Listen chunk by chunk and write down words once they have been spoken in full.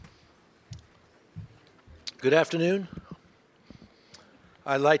Good afternoon.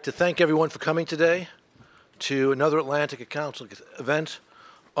 I'd like to thank everyone for coming today to another Atlantic Council event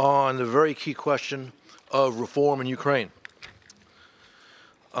on the very key question of reform in Ukraine.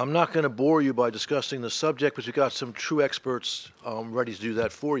 I'm not going to bore you by discussing the subject, but we've got some true experts ready to do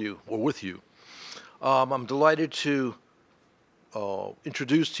that for you or with you. I'm delighted to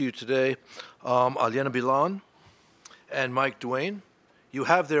introduce to you today Alena Bilan and Mike Duane. You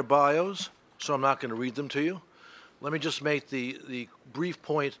have their bios, so I'm not going to read them to you. Let me just make the brief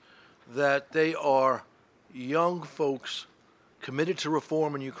point that they are young folks committed to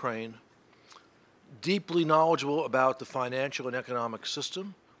reform in Ukraine, deeply knowledgeable about the financial and economic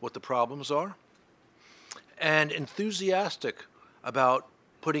system, what the problems are, and enthusiastic about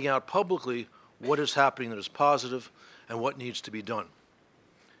putting out publicly what is happening that is positive and what needs to be done.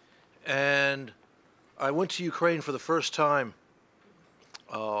 And I went to Ukraine for the first time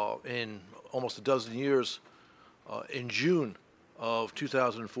in almost a dozen years in June of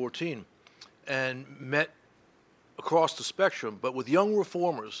 2014 and met across the spectrum, but with young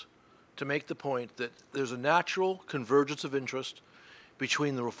reformers, to make the point that there's a natural convergence of interest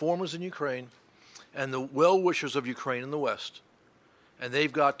between the reformers in Ukraine and the well-wishers of Ukraine in the West. And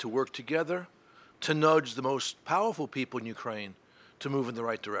they've got to work together to nudge the most powerful people in Ukraine to move in the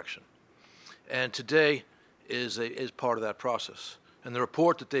right direction. And today is part of that process. And the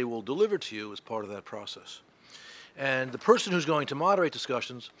report that they will deliver to you is part of that process. And the person who's going to moderate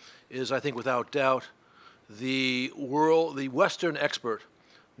discussions is, I think without doubt, the Western expert,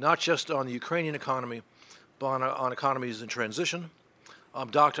 not just on the Ukrainian economy, but on economies in transition.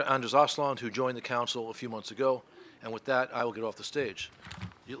 Dr. Anders Aslan, who joined the Council a few months ago. And with that, I will get off the stage.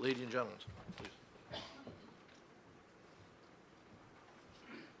 Ladies and gentlemen, please.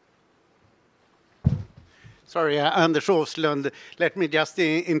 Sorry, Anders Åslund. Let me just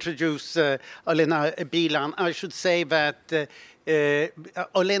introduce Alena Bilan. I should say that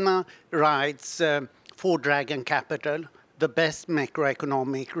Alena writes for Dragon Capital, the best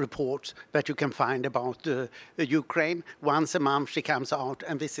macroeconomic reports that you can find about Ukraine. Once a month she comes out,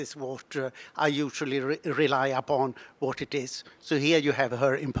 and this is what I usually rely upon, what it is. So here you have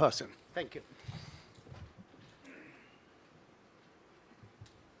her in person. Thank you.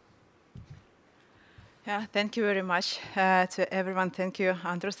 Yeah, thank you very much to everyone. Thank you,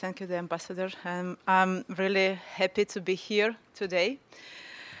 Anders. Thank you, the ambassador. I'm really happy to be here today.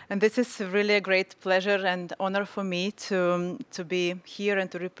 And this is really a great pleasure and honor for me to be here and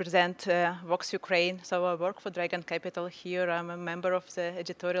to represent Vox Ukraine. So I work for Dragon Capital here. I'm a member of the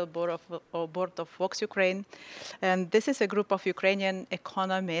editorial board of Vox Ukraine. And this is a group of Ukrainian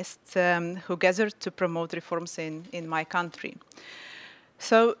economists who gathered to promote reforms in my country.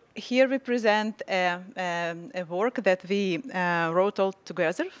 So here we present a work that we wrote all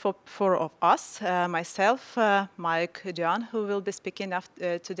together, four of us, myself, Mike Duane, who will be speaking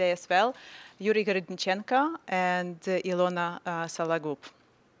today as well, Yuri Gorodnichenko, and Ilona Salagub.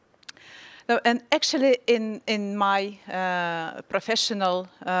 And actually, in my professional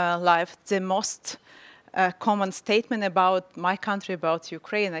life, the most common statement about my country, about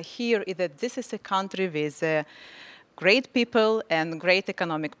Ukraine, I hear is that this is a country with great people and great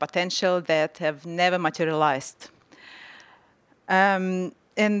economic potential that have never materialized. And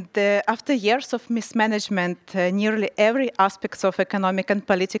after years of mismanagement, nearly every aspect of economic and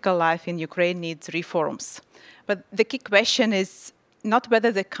political life in Ukraine needs reforms. But the key question is not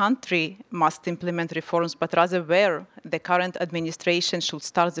whether the country must implement reforms, but rather where the current administration should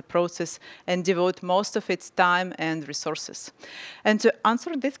start the process and devote most of its time and resources. And to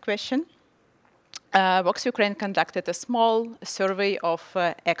answer this question, Vox Ukraine conducted a small survey of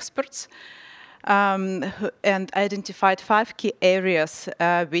experts and identified 5 key areas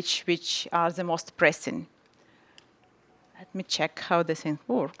which are the most pressing. Let me check how this thing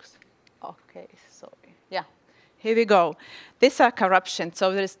works. Okay, sorry. Yeah, here we go. These are corruption,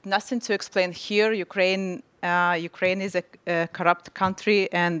 so there is nothing to explain here. Ukraine is a corrupt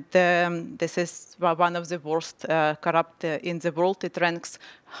country, and this is one of the worst corrupt in the world. It ranks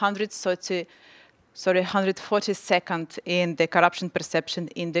 142nd in the Corruption Perception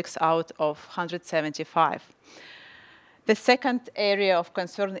Index out of 175. The second area of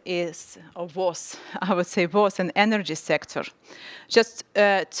concern is, or was, I would say was, an energy sector. Just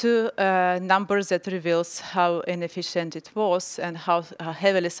 2 numbers that reveals how inefficient it was and how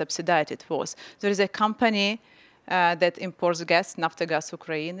heavily subsidized it was. There is a company that imports gas, Naftogaz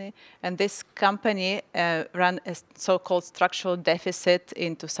Ukraine, and this company ran a so-called structural deficit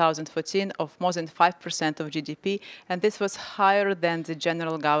in 2014 of more than 5% of GDP, and this was higher than the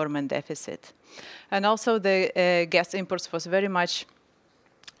general government deficit. And also the gas imports was very much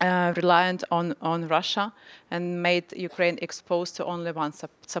reliant on Russia and made Ukraine exposed to only one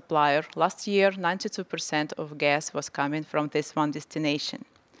supplier. Last year, 92% of gas was coming from this one destination.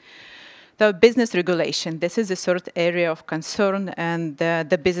 The business regulation, this is the third area of concern, and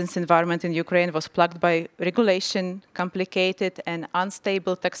the business environment in Ukraine was plagued by regulation, complicated and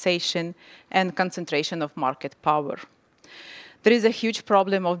unstable taxation, and concentration of market power. There is a huge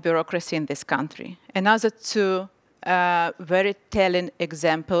problem of bureaucracy in this country. Another two very telling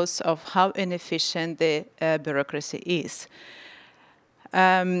examples of how inefficient the bureaucracy is.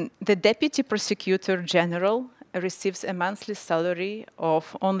 The Deputy Prosecutor General receives a monthly salary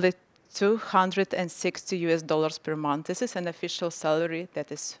of only $260 per month. This is an official salary that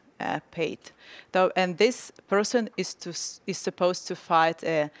is paid. And this person is supposed to fight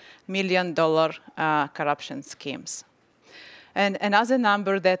 $1 million corruption schemes. And another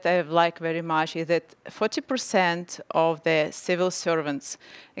number that I like very much is that 40% of the civil servants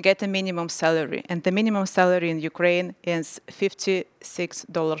get a minimum salary. And the minimum salary in Ukraine is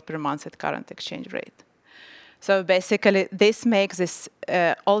 $56 per month at current exchange rate. So basically, this makes this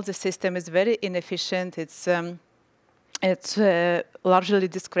all the system is very inefficient. It's largely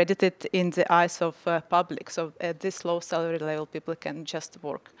discredited in the eyes of public. So at this low salary level, people can just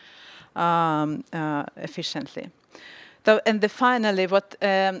work efficiently. And finally, what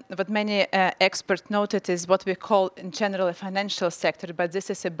many experts noted is what we call in general a financial sector, but this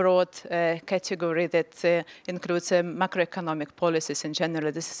is a broad category that includes macroeconomic policies in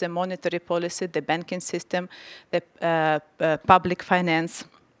general. This is a monetary policy, the banking system, the public finance.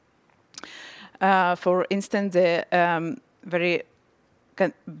 For instance, the very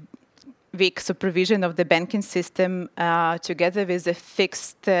weak supervision of the banking system together with a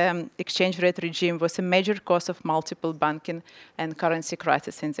fixed exchange rate regime was a major cause of multiple banking and currency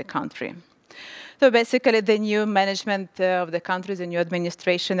crises in the country. So basically, the new management of the country, the new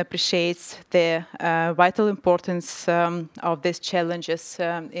administration appreciates the vital importance of these challenges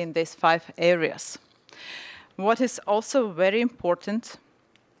in these 5 areas. What is also very important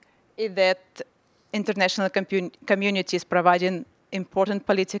is that international community is providing important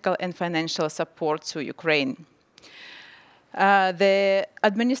political and financial support to Ukraine. The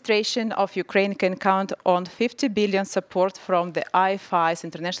administration of Ukraine can count on 50 billion support from the IFIs,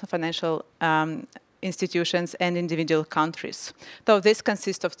 international financial institutions, and individual countries. So this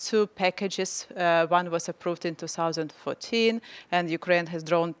consists of 2 packages. One was approved in 2014, and Ukraine has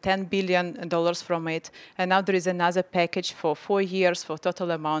drawn $10 billion from it. And now there is another package for 4 years for a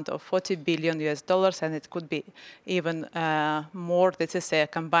total amount of $40 billion, and it could be even more. This is a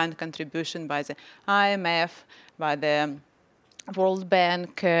combined contribution by the IMF, by the World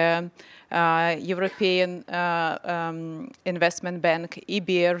Bank, European Investment Bank,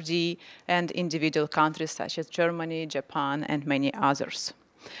 EBRD, and individual countries such as Germany, Japan, and many others.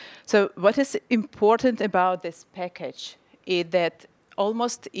 So what is important about this package is that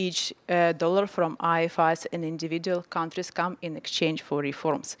almost each dollar from IFIs and individual countries come in exchange for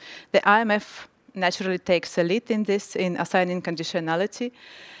reforms. The IMF naturally takes a lead in this, in assigning conditionality,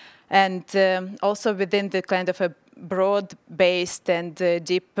 and also within the kind of a broad-based and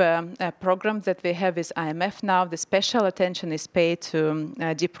deep program that we have with IMF now, the special attention is paid to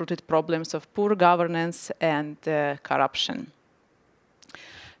deep-rooted problems of poor governance and corruption.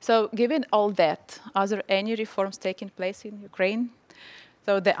 So given all that, are there any reforms taking place in Ukraine?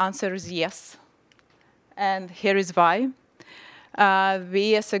 So the answer is yes. And here is why.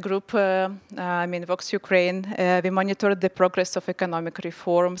 We as a group, Vox Ukraine, we monitored the progress of economic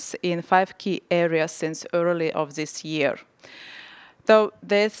reforms in 5 key areas since early of this year. So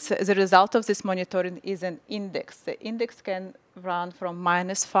the result of this monitoring is an index. The index can run from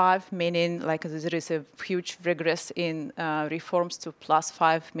 -5, meaning like there is a huge regress in reforms, to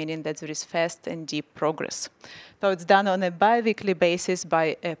 +5, meaning that there is fast and deep progress. So it's done on a bi-weekly basis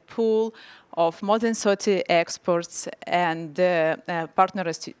by a pool of more than 30 experts and partner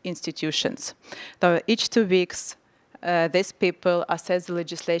institutions. So each 2 weeks, these people assess the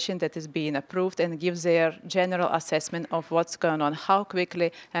legislation that is being approved and give their general assessment of what's going on, how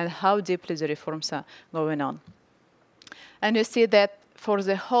quickly and how deeply the reforms are going on. And you see that for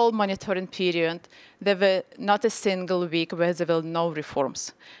the whole monitoring period, there were not a single week where there were no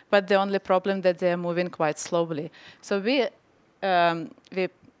reforms. But the only problem that they are moving quite slowly. So we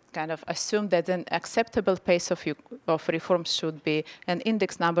kind of assume that an acceptable pace of reforms should be an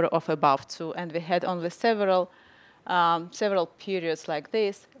index number of above 2. And we had only several periods like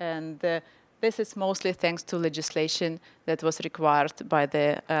this, and this is mostly thanks to legislation that was required by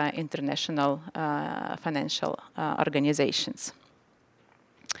the international financial organizations.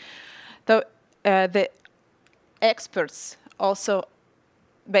 So the experts also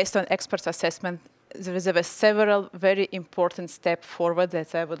based on experts' assessment, there were several very important steps forward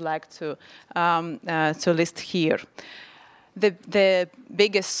that I would like to list here. The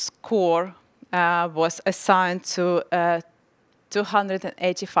biggest score was assigned to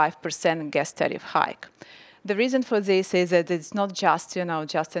 285% gas tariff hike. The reason for this is that it's not just,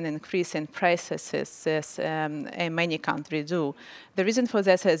 just an increase in prices as many countries do. The reason for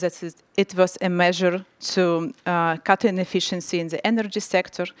that is that it was a measure to cut inefficiency in the energy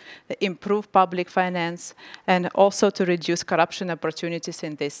sector, improve public finance, and also to reduce corruption opportunities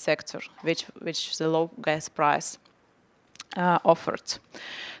in this sector, which the low gas price offered.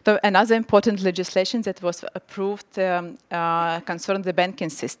 So another important legislation that was approved concerned the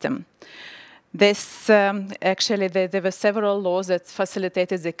banking system. This actually, there were several laws that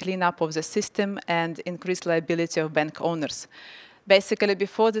facilitated the cleanup of the system and increased liability of bank owners. Basically,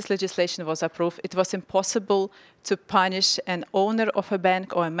 before this legislation was approved, it was impossible to punish an owner of a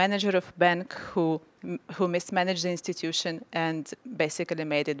bank or a manager of a bank who mismanaged the institution and basically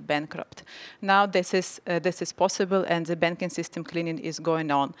made it bankrupt. Now this is possible, and the banking system cleaning is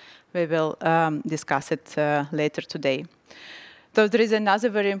going on. We will discuss it later today. So there is another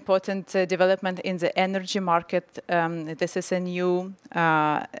very important development in the energy market. This is a new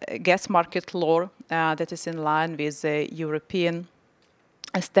gas market law that is in line with the European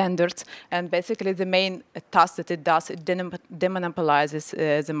standards, and basically the main task that it does, it demonopolizes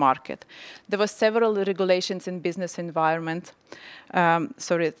the market. There were several regulations in business environment,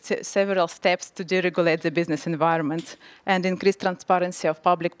 several steps to deregulate the business environment and increase transparency of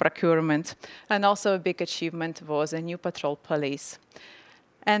public procurement. And also a big achievement was a new patrol police.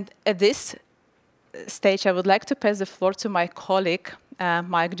 And at this stage, I would like to pass the floor to my colleague,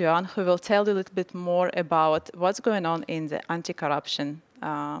 Mike Duan, who will tell you a little bit more about what's going on in the anti-corruption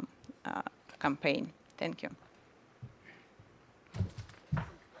campaign. Thank you.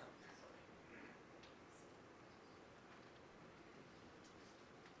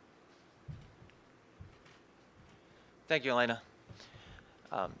 Thank you, Elena.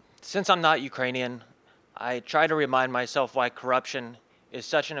 Since I'm not Ukrainian, I try to remind myself why corruption is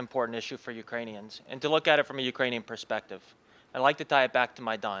such an important issue for Ukrainians, and to look at it from a Ukrainian perspective. I'd like to tie it back to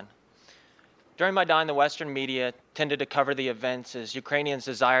Maidan. During Maidan, the Western media tended to cover the events as Ukrainians'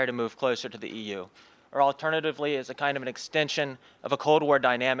 desire to move closer to the EU, or alternatively as a kind of an extension of a Cold War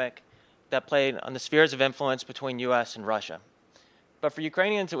dynamic that played on the spheres of influence between US and Russia. But for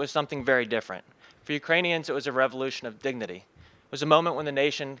Ukrainians, it was something very different. For Ukrainians, it was a revolution of dignity. It was a moment when the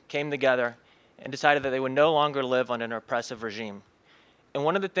nation came together and decided that they would no longer live under an oppressive regime. And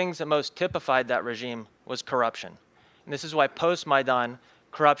one of the things that most typified that regime was corruption. And this is why post-Maidan,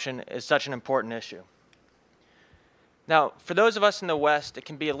 corruption is such an important issue. Now, for those of us in the West, it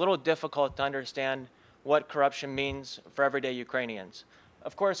can be a little difficult to understand what corruption means for everyday Ukrainians.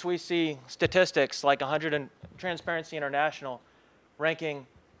 Of course, we see statistics like Transparency International ranking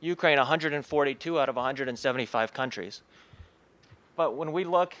Ukraine 142 out of 175 countries. But when we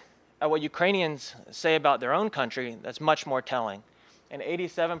look at what Ukrainians say about their own country, that's much more telling. And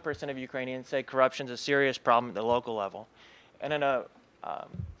 87% of Ukrainians say corruption is a serious problem at the local level. And in a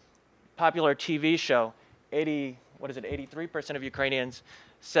popular TV show, 83% of Ukrainians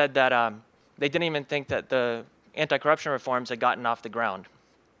said that they didn't even think that the anti-corruption reforms had gotten off the ground.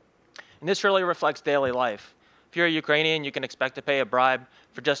 And this really reflects daily life. If you're a Ukrainian, you can expect to pay a bribe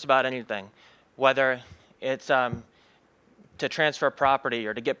for just about anything, whether it's to transfer property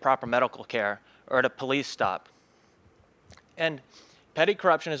or to get proper medical care or at a police stop. And petty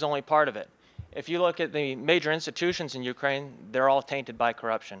corruption is only part of it. If you look at the major institutions in Ukraine, they're all tainted by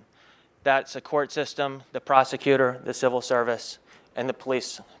corruption. That's the court system, the prosecutor, the civil service, and the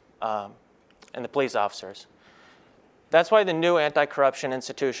police officers. That's why the new anti-corruption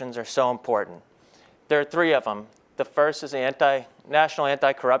institutions are so important. There are three of them. The first is the National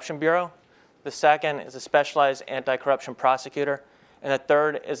Anti-Corruption Bureau. The second is a specialized anti-corruption prosecutor. And the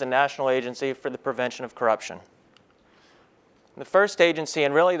third is the National Agency for the Prevention of Corruption. The first agency,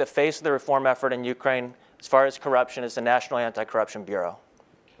 and really the face of the reform effort in Ukraine as far as corruption, is the National Anti-Corruption Bureau.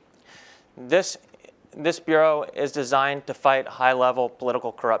 This bureau is designed to fight high-level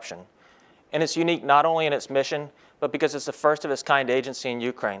political corruption. And it's unique not only in its mission, but because it's the first of its kind agency in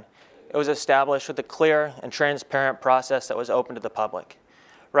Ukraine. It was established with a clear and transparent process that was open to the public.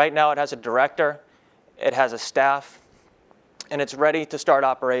 Right now it has a director, it has a staff, and it's ready to start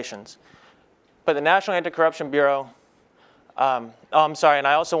operations. But the National Anti-Corruption Bureau, and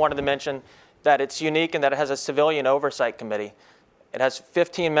I also wanted to mention that it's unique in that it has a civilian oversight committee. It has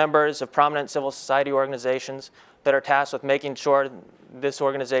 15 members of prominent civil society organizations that are tasked with making sure this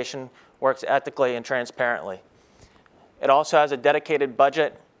organization works ethically and transparently. It also has a dedicated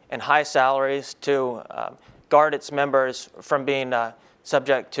budget and high salaries to guard its members from being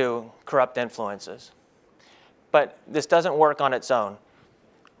subject to corrupt influences. But this doesn't work on its own.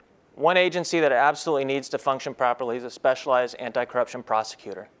 One agency that absolutely needs to function properly is a specialized anti-corruption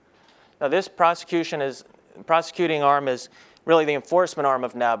prosecutor. Now, this prosecuting arm is really the enforcement arm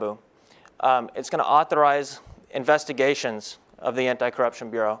of NABU. It's going to authorize investigations of the Anti-Corruption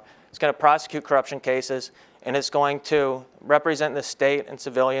Bureau. It's going to prosecute corruption cases, and it's going to represent the state and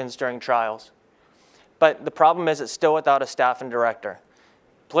civilians during trials. But the problem is it's still without a staff and director.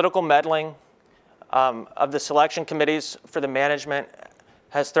 Political meddling of the selection committees for the management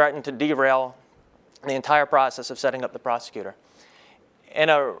has threatened to derail the entire process of setting up the prosecutor. In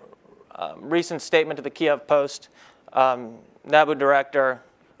a recent statement to the Kiev Post, NABU director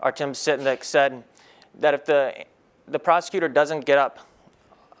Artem Sitnik said that if the prosecutor doesn't get up,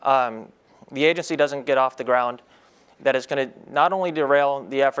 the agency doesn't get off the ground, that it's going to not only derail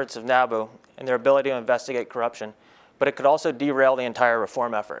the efforts of NABU and their ability to investigate corruption, but it could also derail the entire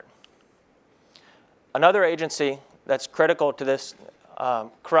reform effort. Another agency that's critical to this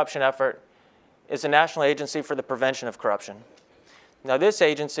corruption effort is the National Agency for the Prevention of Corruption. Now, this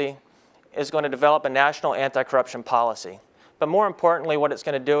agency is going to develop a national anti-corruption policy. But more importantly, what it's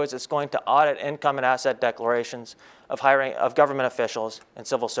going to do is it's going to audit income and asset declarations of government officials and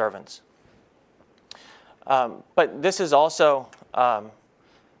civil servants. But this is also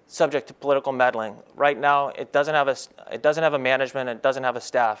subject to political meddling. Right now, it doesn't have a management, it doesn't have a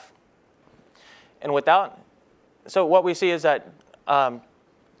staff. And so what we see is that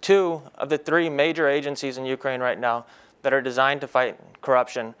 2 of the 3 major agencies in Ukraine right now that are designed to fight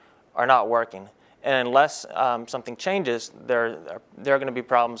corruption are not working. And unless something changes, there are going to be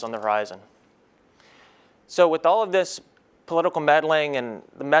problems on the horizon. So with all of this political meddling and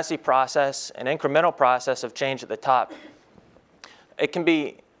the messy process and incremental process of change at the top, it can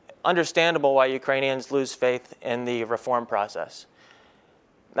be understandable why Ukrainians lose faith in the reform process.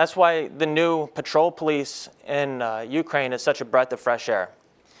 That's why the new patrol police in Ukraine is such a breath of fresh air.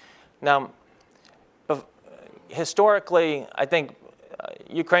 Now, historically, I think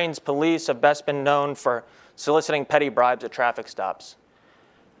Ukraine's police have best been known for soliciting petty bribes at traffic stops.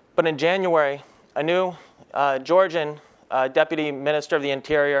 But in January, a new Georgian Deputy Minister of the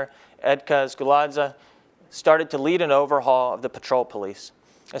Interior, Edka Zguladze, started to lead an overhaul of the patrol police.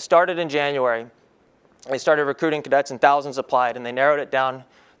 It started in January. They started recruiting cadets and thousands applied, and they narrowed it down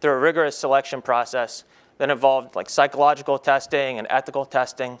through a rigorous selection process that involved psychological testing and ethical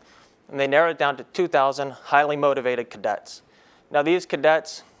testing, and they narrowed it down to 2,000 highly motivated cadets. Now, these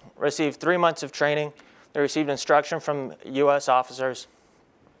cadets received 3 months of training. They received instruction from U.S. officers,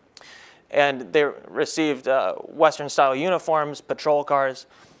 and they received Western-style uniforms, patrol cars,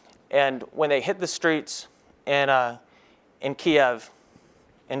 and when they hit the streets in Kiev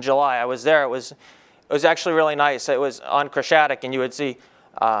in July, I was there. It was actually really nice. It was on Kreshchatyk, and you would see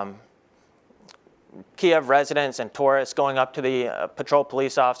Kiev residents and tourists going up to the patrol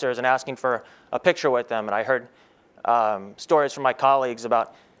police officers and asking for a picture with them. And I heard stories from my colleagues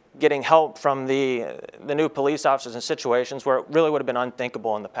about getting help from the new police officers in situations where it really would have been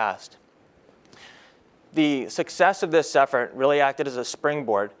unthinkable in the past. The success of this effort really acted as a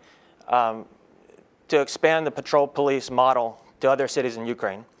springboard to expand the patrol police model to other cities in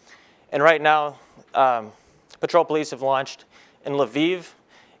Ukraine. And right now, patrol police have launched in Lviv,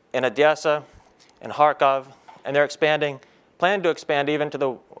 in Odessa, in Kharkov, and they're plan to expand even to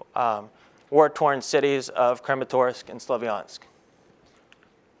the war-torn cities of Kramatorsk and Slavyansk.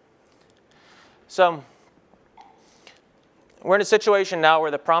 So we're in a situation now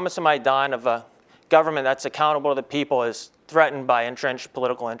where the promise of Maidan of a government that's accountable to the people is threatened by entrenched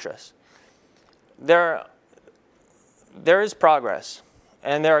political interests. There is progress,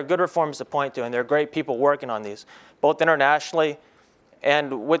 and there are good reforms to point to, and there are great people working on these, both internationally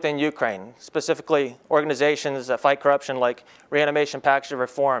and within Ukraine, specifically organizations that fight corruption like Reanimation Package of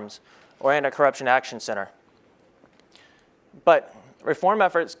Reforms or Anti-Corruption Action Center. But reform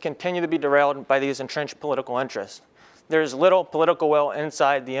efforts continue to be derailed by these entrenched political interests. There's little political will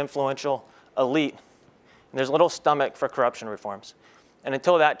inside the influential elite, and there's little stomach for corruption reforms. And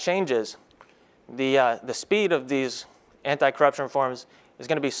until that changes, the speed of these anti-corruption reforms is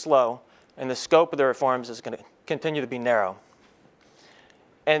going to be slow, and the scope of the reforms is going to continue to be narrow.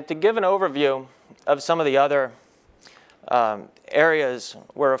 And to give an overview of some of the other areas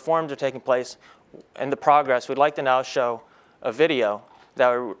where reforms are taking place and the progress, we'd like to now show a video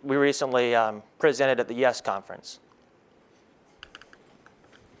that we recently presented at the YES conference.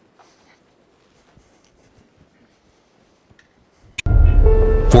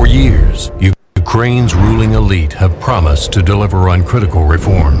 For years, Ukraine's ruling elite have promised to deliver on critical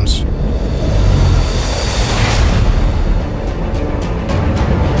reforms.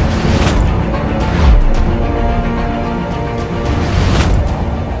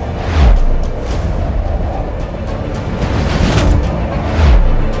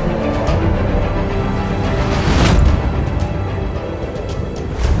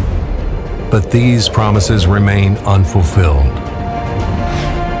 But these promises remain unfulfilled.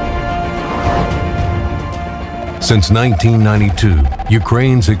 Since 1992,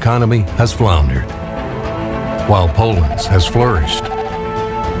 Ukraine's economy has floundered, while Poland's has flourished.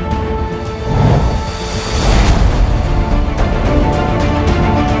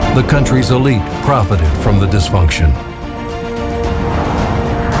 The country's elite profited from the dysfunction.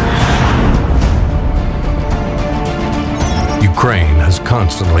 Ukraine has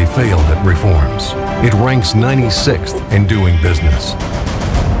constantly failed at reforms. It ranks 96th in doing business,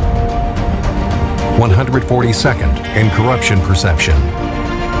 142nd in corruption perception,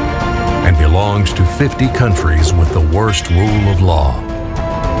 and belongs to 50 countries with the worst rule of law.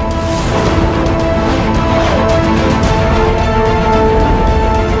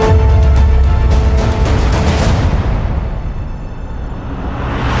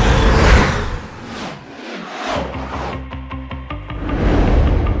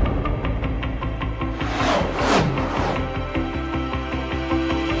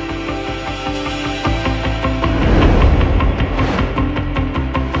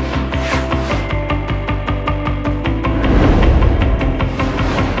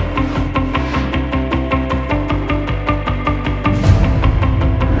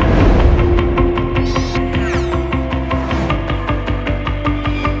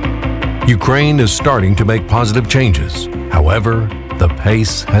 Ukraine is starting to make positive changes. However, the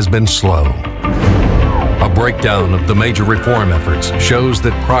pace has been slow. A breakdown of the major reform efforts shows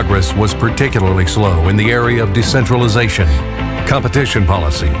that progress was particularly slow in the area of decentralization, competition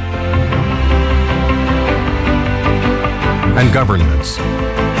policy, and governance.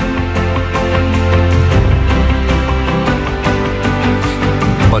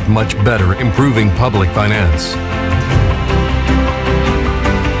 But much better improving public finance.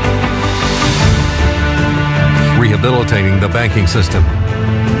 Rehabilitating the banking system.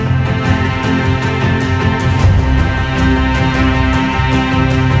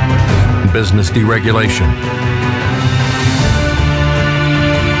 Business deregulation.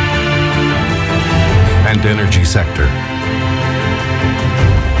 And energy sector.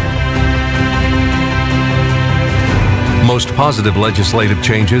 Most positive legislative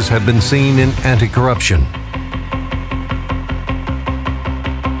changes have been seen in anti-corruption,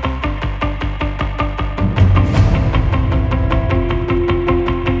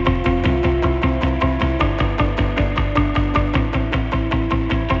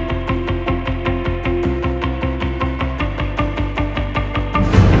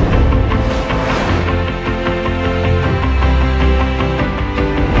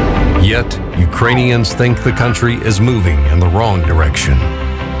 yet Ukrainians think the country is moving in the wrong direction.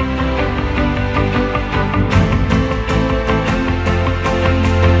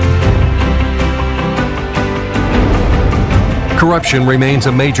 Corruption remains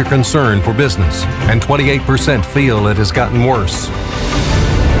a major concern for business, and 28% feel it has gotten worse.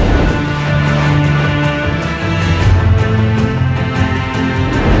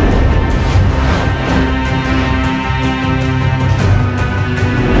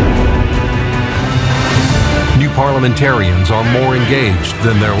 Parliamentarians are more engaged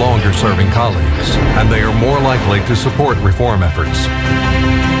than their longer-serving colleagues, and they are more likely to support reform efforts.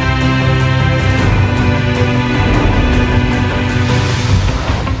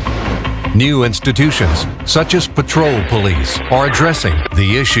 New institutions, such as patrol police, are addressing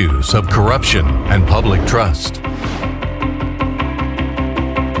the issues of corruption and public trust.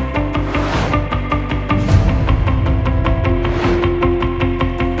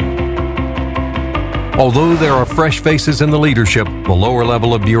 Although there are fresh faces in the leadership, the lower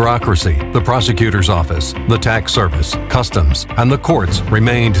level of bureaucracy, the prosecutor's office, the tax service, customs, and the courts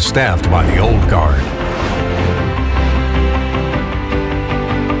remained staffed by the old guard.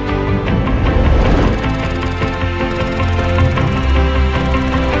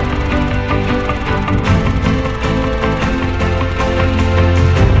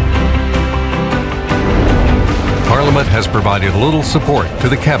 Parliament has provided little support to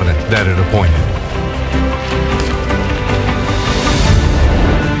the cabinet that it appointed.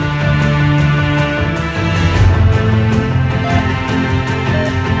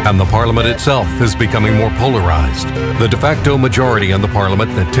 And the parliament itself is becoming more polarized. The de facto majority in the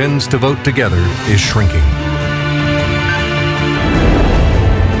parliament that tends to vote together is shrinking.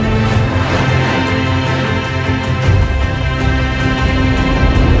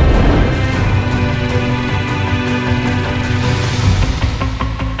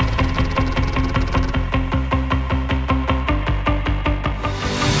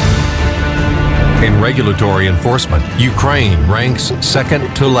 regulatory enforcement, Ukraine ranks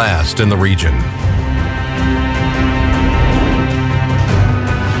second to last in the region.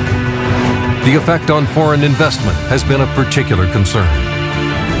 The effect on foreign investment has been a particular concern.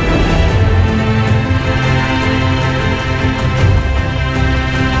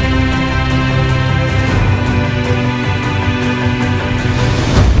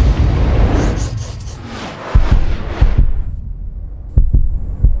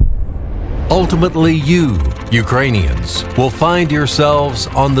 Ultimately, you, Ukrainians, will find yourselves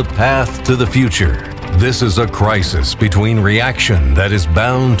on the path to the future. This is a crisis between reaction that is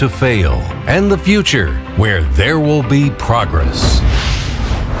bound to fail and the future where there will be progress.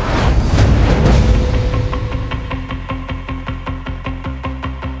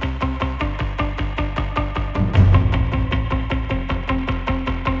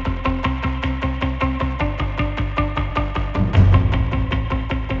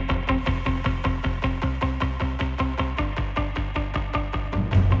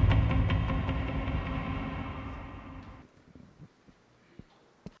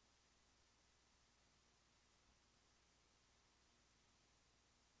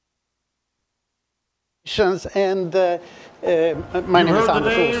 And my name is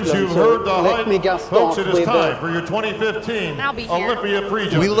Anders Åslund, so let me just start Folks, it is time for your 2015 Olympia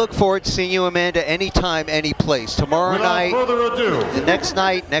pre-judging. We look forward to seeing you, Amanda, anytime, any place. Tomorrow night, further ado, the next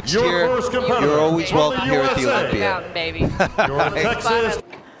night, next year, you're always welcome here at the Olympia. Baby. Your Texas.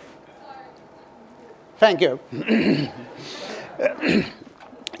 Thank you.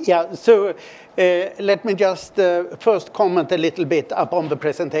 Yeah, so let me just first comment a little bit upon the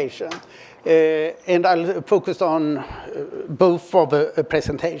presentation. And I'll focus on both of the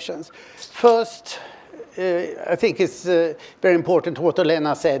presentations. First, I think it's very important what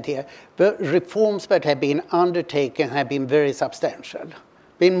Olena said here. The reforms that have been undertaken have been very substantial.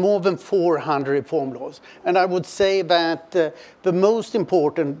 Been more than 400 reform laws. And I would say that the most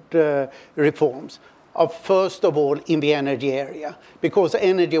important reforms are first of all in the energy area, because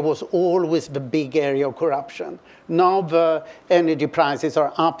energy was always the big area of corruption. Now the energy prices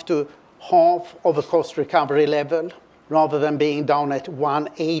are up to half of the cost recovery level, rather than being down at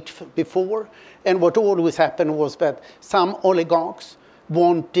 1/8 before. And what always happened was that some oligarchs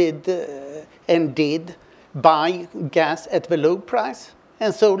wanted and did buy gas at the low price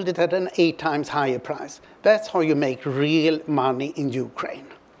and sold it at an 8 times higher price. That's how you make real money in Ukraine.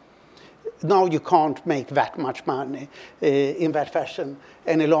 Now you can't make that much money in that fashion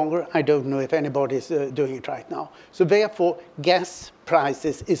any longer. I don't know if anybody's doing it right now. So therefore, gas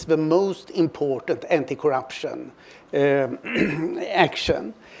prices is the most important anti-corruption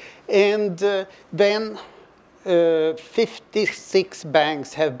action. And then 56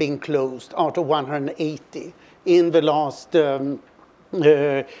 banks have been closed out of 180 in the last year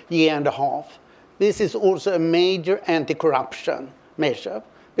and a half. This is also a major anti-corruption measure,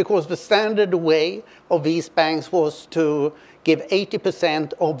 because the standard way of these banks was to give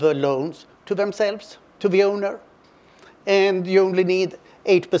 80% of the loans to themselves, to the owner. And you only need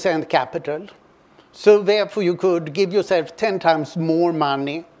 8% capital. So therefore you could give yourself 10 times more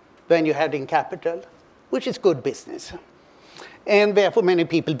money than you had in capital, which is good business. And therefore many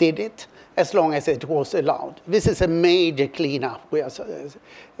people did it, as long as it was allowed. This is a major cleanup we are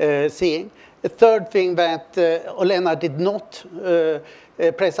seeing. The third thing that Olena did not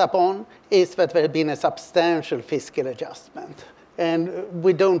press upon is that there has been a substantial fiscal adjustment. And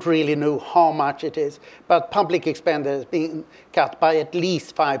we don't really know how much it is, but public expenditure has been cut by at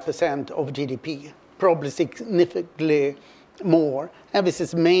least 5% of GDP, probably significantly more. And this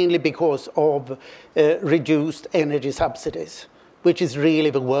is mainly because of reduced energy subsidies, which is really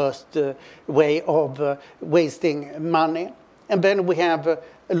the worst way of wasting money. And then we have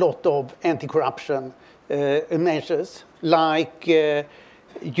a lot of anti-corruption measures, like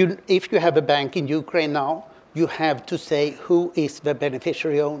if you have a bank in Ukraine now, you have to say who is the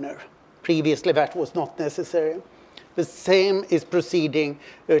beneficiary owner. Previously, that was not necessary. The same is proceeding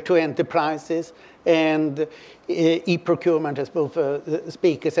to enterprises, and e-procurement, as both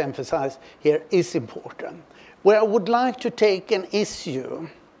speakers emphasized here, is important. Where I would like to take an issue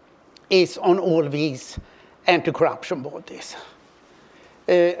is on all these anti-corruption bodies.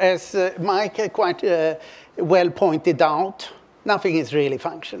 As Mike quite well pointed out, nothing is really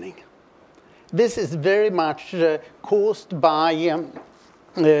functioning. This is very much caused by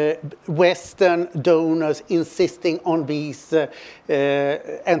Western donors insisting on these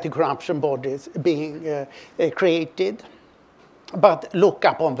anti-corruption bodies being created. But look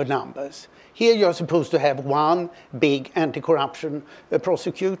up on the numbers. Here you're supposed to have one big anti-corruption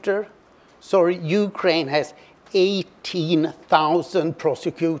prosecutor. Sorry, Ukraine has 18,000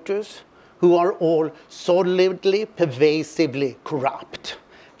 prosecutors who are all solidly, pervasively corrupt.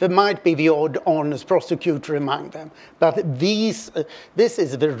 There might be the odd honest prosecutor among them, but this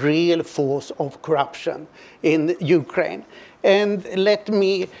is the real force of corruption in Ukraine. And let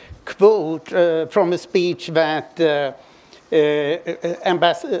me quote from a speech that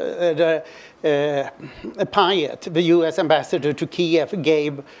Ambassador Pyatt, the US ambassador to Kiev,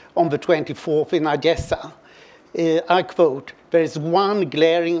 gave on the 24th in Odessa. I quote, "There is one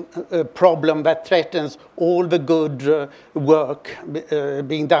glaring problem that threatens all the good work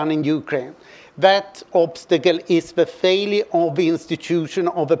being done in Ukraine. That obstacle is the failure of the institution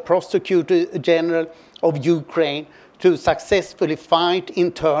of the Prosecutor General of Ukraine to successfully fight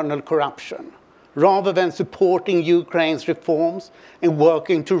internal corruption. Rather than supporting Ukraine's reforms and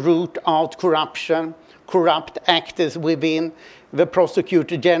working to root out corrupt actors within the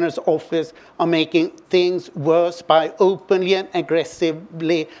Prosecutor General's office are making things worse by openly and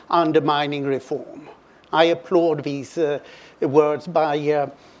aggressively undermining reform." I applaud these words by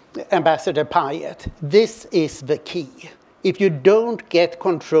Ambassador Pyatt. This is the key. If you don't get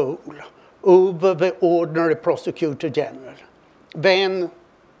control over the ordinary Prosecutor General, then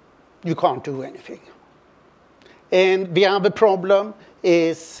you can't do anything. And the other problem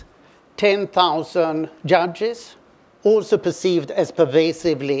is 10,000 judges, also perceived as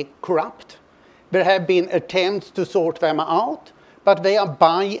pervasively corrupt. There have been attempts to sort them out, but they are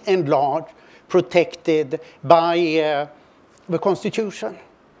by and large protected by the Constitution.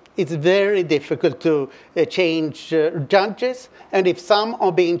 It's very difficult to change judges, and if some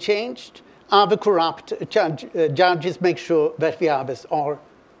are being changed, other corrupt judges make sure that the others are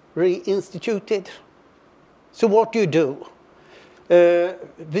reinstituted. So what do? The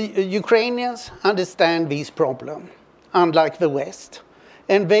Ukrainians understand these problems, unlike the West,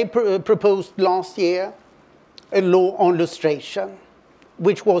 and they proposed last year a law on lustration,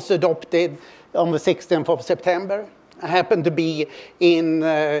 which was adopted on the 16th of September. I happened to be in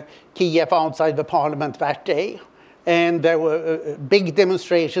Kiev outside the parliament that day, and there were big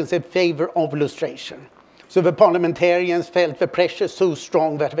demonstrations in favor of lustration. So the parliamentarians felt the pressure so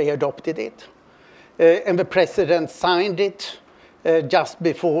strong that they adopted it. And the president signed it just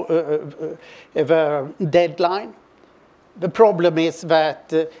before the deadline. The problem is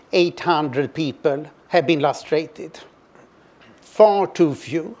that 800 people have been lustrated. Far too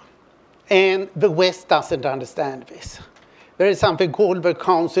few. And the West doesn't understand this. There is something called the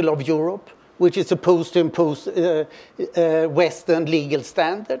Council of Europe, which is supposed to impose Western legal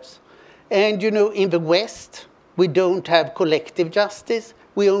standards. And, in the West, we don't have collective justice.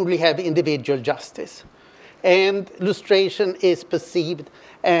 We only have individual justice. And lustration is perceived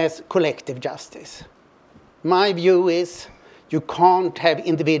as collective justice. My view is you can't have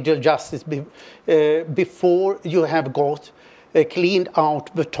individual justice before you have got cleaned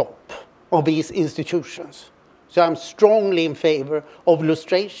out the top of these institutions. So I'm strongly in favor of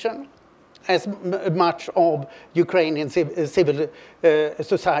lustration, as much of Ukrainian civil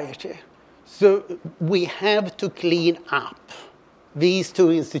society. So we have to clean up these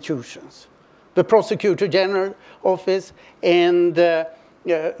two institutions, the Prosecutor General office and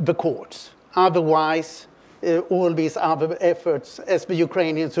the courts. Otherwise, all these other efforts, as the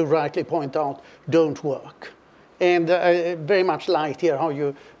Ukrainians who rightly point out, don't work. And I very much liked here how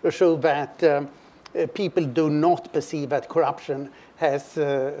you show that people do not perceive that corruption has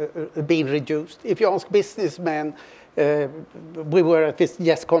been reduced. If you ask businessmen, we were at this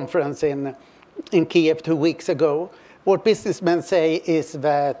YES conference in Kiev 2 weeks ago. What businessmen say is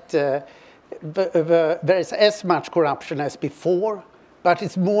that there is as much corruption as before, but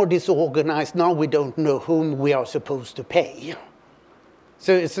it's more disorganized. Now we don't know whom we are supposed to pay.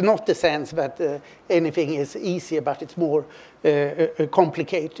 So it's not the sense that anything is easier, but it's more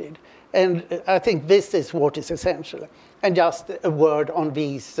complicated. And I think this is what is essential. And just a word on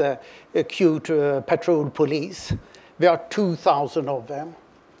these cute patrol police. There are 2,000 of them.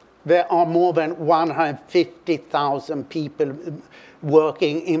 There are more than 150,000 people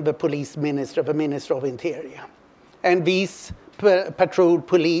working in the police ministry, the Ministry of Interior. And these patrol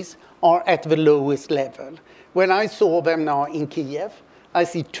police are at the lowest level. When I saw them now in Kiev, I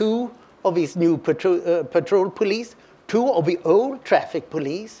see 2 of these new patrol police, 2 of the old traffic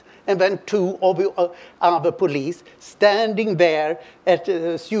police, and then 2 of the other police standing there at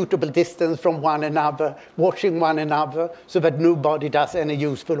a suitable distance from one another, watching one another, so that nobody does any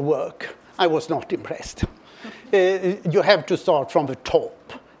useful work. I was not impressed. You have to start from the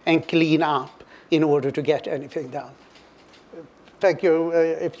top and clean up in order to get anything done. Thank you.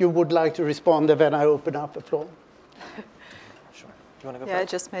 If you would like to respond, then I open up the floor. Yeah,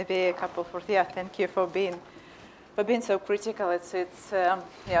 just maybe a couple for Thea. Thank you for being for being so critical. I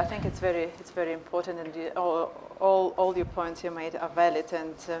think it's very important, and all your points you made are valid.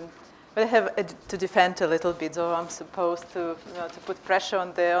 And but I have to defend a little bit, though I'm supposed to put pressure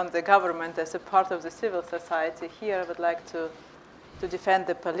on the government as a part of the civil society. Here, I would like to defend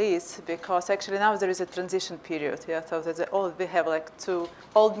the police, because actually now there is a transition period. Yeah, so we have like two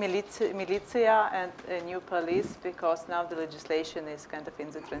old militia and a new police, because now the legislation is kind of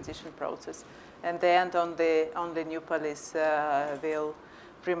in the transition process, and the end on the new police will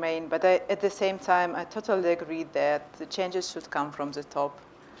remain. But at the same time, I totally agree that the changes should come from the top,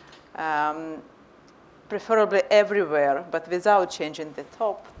 preferably everywhere, but without changing the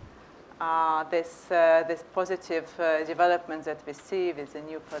top. This positive developments that we see with the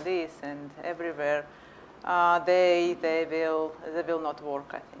new police and everywhere, they will not work,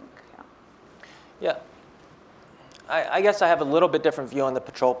 I think. Yeah. I guess I have a little bit different view on the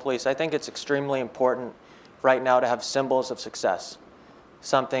patrol police. I think it's extremely important right now to have symbols of success,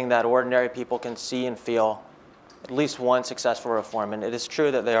 something that ordinary people can see and feel, at least one successful reform. And it is true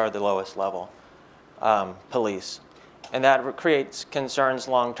that they are the lowest level police. And that creates concerns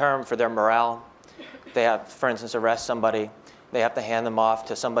long-term for their morale. They have, for instance, arrest somebody. They have to hand them off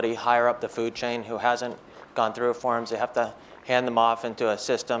to somebody higher up the food chain who hasn't gone through reforms. They have to hand them off into a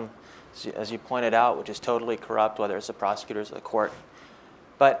system, as you pointed out, which is totally corrupt, whether it's the prosecutors or the court.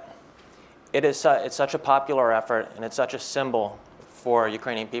 But it's such a popular effort, and it's such a symbol for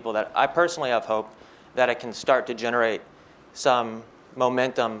Ukrainian people that I personally have hope that it can start to generate some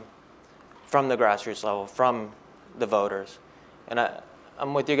momentum from the grassroots level, from the voters. And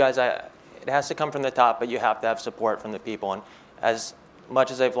I'm with you guys. It has to come from the top, but you have to have support from the people. And as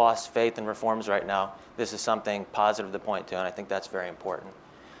much as they've lost faith in reforms right now, this is something positive to point to, and I think that's very important.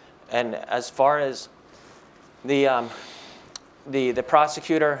 And as far as the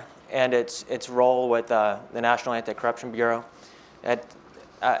prosecutor and its role with the National Anti-Corruption Bureau,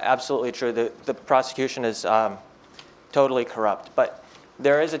 absolutely true. The prosecution is totally corrupt. But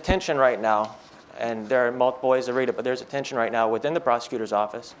there is a tension right now, and there are multiple ways to read it, but there's a tension right now within the prosecutor's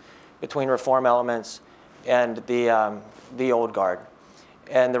office between reform elements and the old guard.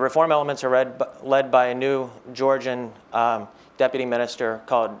 And the reform elements are led by a new Georgian deputy minister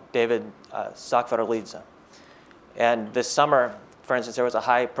called David Saakvaralidze. And this summer, for instance, there was a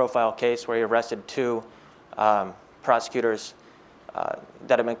high-profile case where he arrested two prosecutors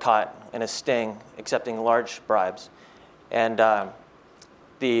that had been caught in a sting accepting large bribes. And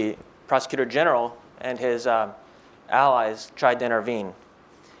the prosecutor general and his allies tried to intervene.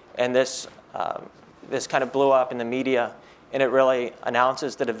 And this kind of blew up in the media, and it really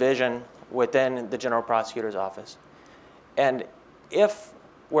announces the division within the general prosecutor's office. And if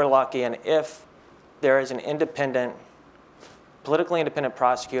we're lucky, and if there is an politically independent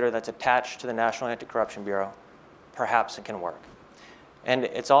prosecutor that's attached to the National Anti-Corruption Bureau, perhaps it can work. And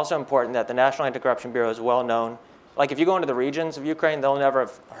it's also important that the National Anti-Corruption Bureau is well known. Like if you go into the regions of Ukraine, they'll never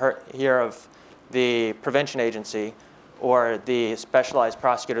hear of the prevention agency or the specialized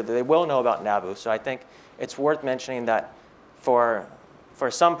prosecutor. They will know about NABU. So I think it's worth mentioning that for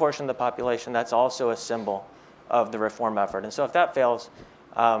some portion of the population, that's also a symbol of the reform effort. And so if that fails,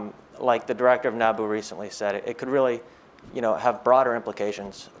 like the director of NABU recently said, it could really have broader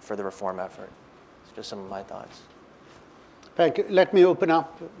implications for the reform effort. It's just some of my thoughts. Thank you. Let me open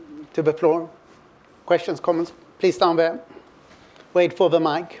up to the floor. Questions, comments? Please down there. Wait for the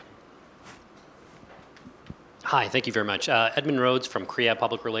mic. Hi, thank you very much. Edmund Rhodes from CREA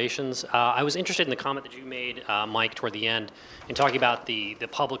Public Relations. I was interested in the comment that you made, Mike, toward the end, in talking about the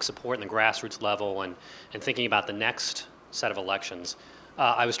public support and the grassroots level and thinking about the next set of elections.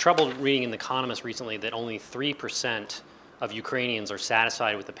 I was troubled reading in The Economist recently that only 3% of Ukrainians are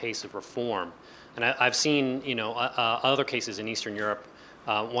satisfied with the pace of reform. And I've seen, other cases in Eastern Europe.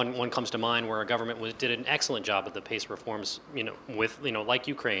 One comes to mind where a government did an excellent job at the pace of reforms, like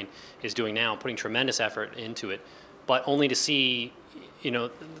Ukraine is doing now, putting tremendous effort into it, but only to see,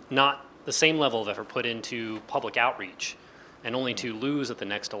 not the same level of effort put into public outreach, and only to lose at the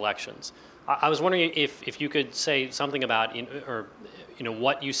next elections. I was wondering if you could say something about,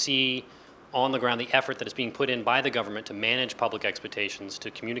 what you see on the ground, the effort that is being put in by the government to manage public expectations,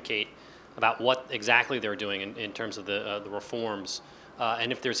 to communicate about what exactly they're doing in terms of the reforms.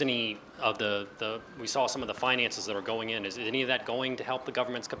 And if there's any of we saw some of the finances that are going in, is any of that going to help the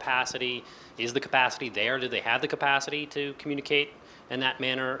government's capacity? Is the capacity there? Do they have the capacity to communicate in that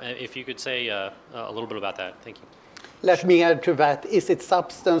manner? If you could say a little bit about that. Thank you. Let me add to that. Is it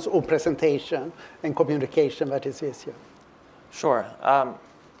substance or presentation and communication that is the issue? Sure.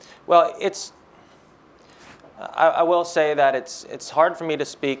 Well, I will say that it's hard for me to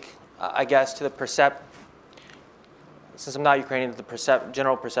speak, I guess, to since I'm not Ukrainian, the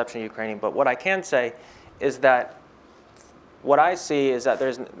general perception of Ukrainian. But what I can say is that what I see is that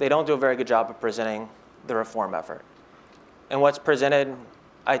they don't do a very good job of presenting the reform effort. And what's presented,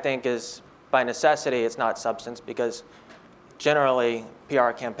 I think, is by necessity, it's not substance, because generally PR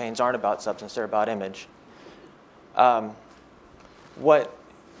campaigns aren't about substance, they're about image. What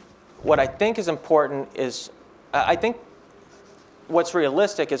I think is important is, I think what's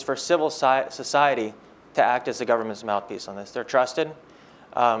realistic is for civil society to act as the government's mouthpiece on this. They're trusted.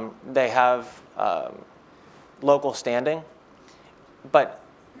 They have local standing, but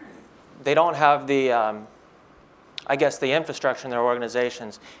they don't have the, I guess, the infrastructure in their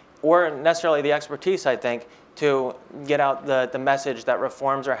organizations, or necessarily the expertise, I think, to get out the message that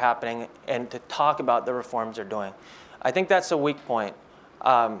reforms are happening and to talk about the reforms they're doing. I think that's a weak point.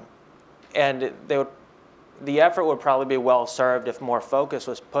 And the effort would probably be well served if more focus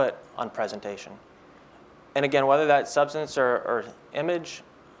was put on presentation. And again, whether that's substance or image,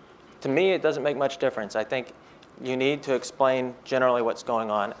 to me, it doesn't make much difference. I think you need to explain generally what's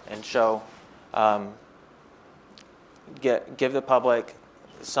going on and show, give the public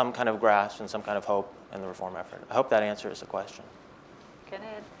some kind of grasp and some kind of hope in the reform effort. I hope that answers the question. Can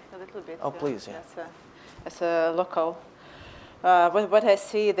I add a little bit? Oh, please, yeah. As a local, what I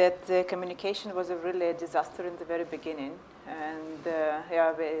see that the communication was really a disaster in the very beginning. And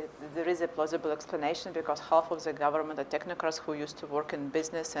there is a plausible explanation, because half of the government are technocrats who used to work in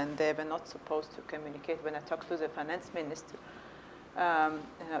business, and they were not supposed to communicate. When I talked to the finance minister,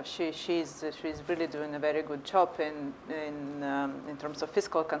 she's really doing a very good job in terms of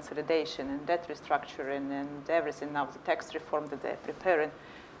fiscal consolidation and debt restructuring and everything. Now the tax reform that they're preparing,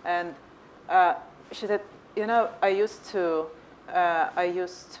 and she said, I used to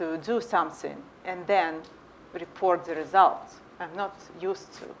do something and then report the results. I'm not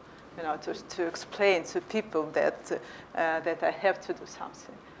used to explain to people that I have to do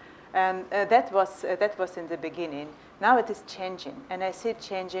something. And that was in the beginning. Now it is changing, and I see it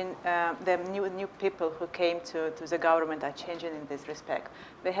changing. The new people who came to the government are changing in this respect.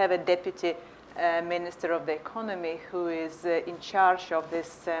 We have a deputy minister of the economy who is in charge of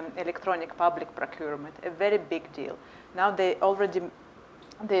this electronic public procurement, a very big deal. Now they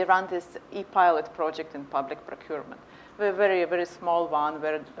run this e-pilot project in public procurement. A very, very small one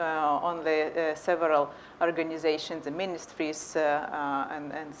where only several organizations, the ministries,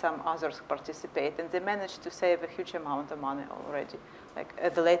 and some others participate. And they managed to save a huge amount of money already. Like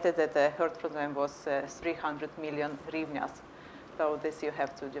the latest that I heard from them was 300 million hryvnias. So this you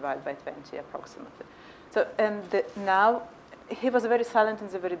have to divide by 20 approximately. So, and now, he was very silent in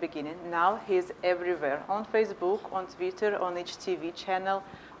the very beginning. Now he is everywhere, on Facebook, on Twitter, on each TV channel,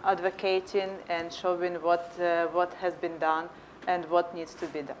 advocating and showing what has been done and what needs to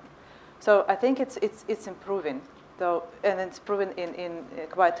be done. So I think it's improving, though, and it's improving in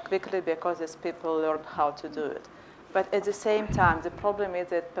quite quickly because as people learn how to do it. But at the same time, the problem is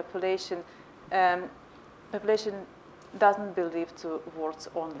that population doesn't believe to words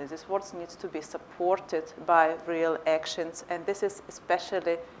only. These words needs to be supported by real actions, and this is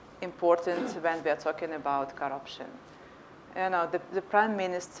especially important when we are talking about corruption. The prime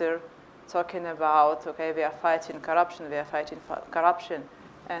minister talking about, okay, we are fighting corruption,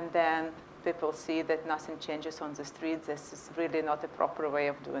 and then people see that nothing changes on the streets. This is really not a proper way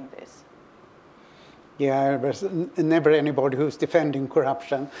of doing this. Yeah, there's never anybody who's defending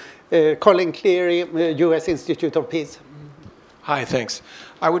corruption. Colin Cleary, U.S. Institute of Peace. Hi, thanks.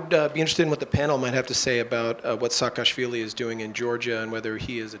 I would be interested in what the panel might have to say about what Saakashvili is doing in Georgia and whether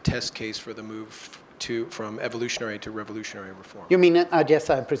he is a test case for the move from evolutionary to revolutionary reform. You mean in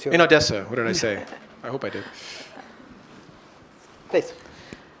Odessa, I presume? In Odessa. What did I say? I hope I did. Please.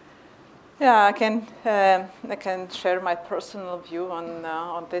 Yeah, I can share my personal view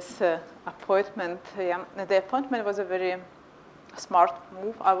on this appointment. Yeah, the appointment was a very smart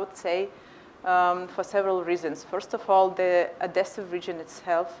move, I would say, for several reasons. First of all, the Odessa region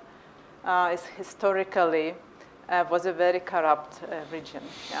itself is historically was a very corrupt region,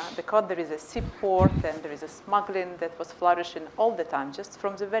 because there is a seaport and there is a smuggling that was flourishing all the time, just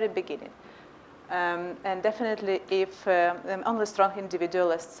from the very beginning. And definitely, if only strong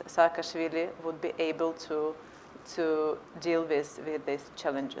individual as Saakashvili would be able to deal with these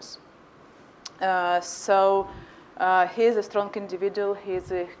challenges. So he is a strong individual. He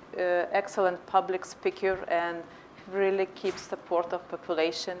is an excellent public speaker and really keeps support of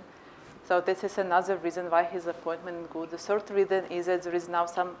population. So this is another reason why his appointment is good. The third reason is that there is now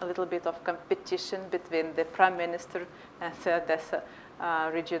a little bit of competition between the prime minister and the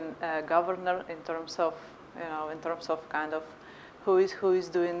region governor in terms of kind of who is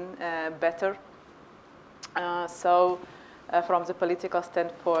doing better. So from the political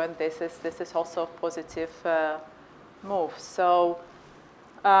standpoint, this is also a positive move. So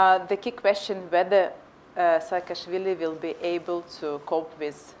the key question whether Saakashvili will be able to cope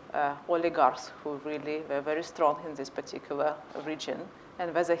with oligarchs who really were very strong in this particular region,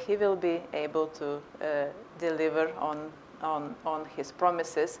 and whether he will be able to deliver on his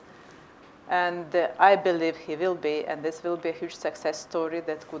promises. And I believe he will be, and this will be a huge success story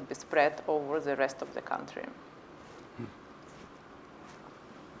that could be spread over the rest of the country.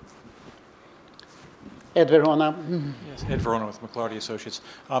 Ed Verona. Yes, Ed Verona with McLarty Associates.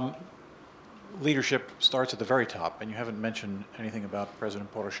 Leadership starts at the very top, and you haven't mentioned anything about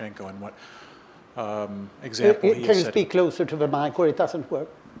President Poroshenko and what example he Can is you speak closer to the mic, or it doesn't work?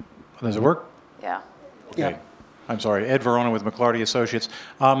 Does it work? Yeah. Okay. Yeah. I'm sorry. Ed Verona with McLarty Associates.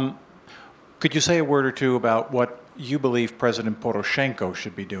 Could you say a word or two about what you believe President Poroshenko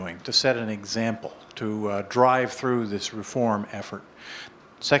should be doing to set an example, to drive through this reform effort?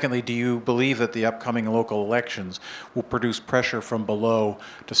 Secondly, do you believe that the upcoming local elections will produce pressure from below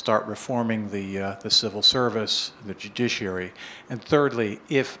to start reforming the civil service, the judiciary? And thirdly,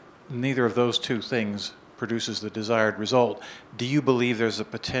 if neither of those two things produces the desired result, do you believe there's a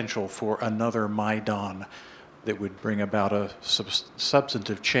potential for another Maidan that would bring about a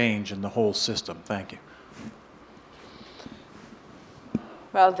substantive change in the whole system? Thank you.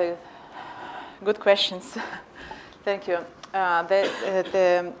 Well, good questions. Thank you.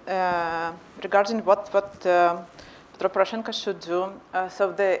 Regarding what Petro Poroshenko should do,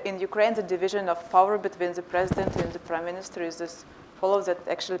 in Ukraine, the division of power between the president and the prime minister is this follows that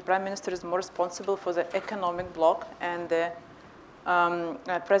actually prime minister is more responsible for the economic bloc, and the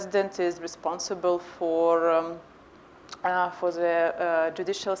president is responsible for the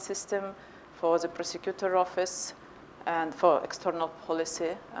judicial system, for the prosecutor office, and for external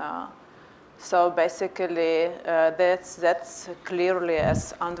policy. So basically, that's clearly,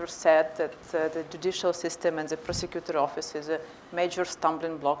 as Andrew said, that the judicial system and the prosecutor office is a major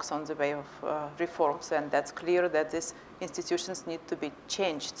stumbling blocks on the way of reforms, and that's clear that these institutions need to be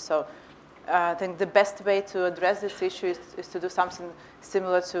changed. So I think the best way to address this issue is to do something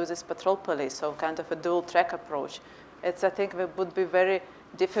similar to this patrol police, so kind of a dual-track approach. I think it would be very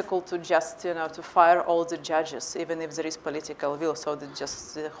difficult to just, to fire all the judges, even if there is political will, so that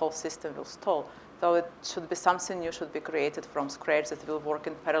just the whole system will stall. So it should be something new should be created from scratch that will work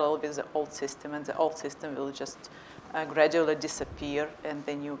in parallel with the old system, and the old system will just gradually disappear, and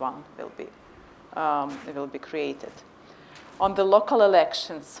the new one will be created. On the local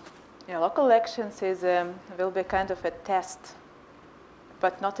elections, local elections will be kind of a test,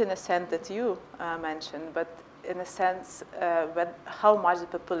 but not in a sense that you mentioned, but in a sense how much the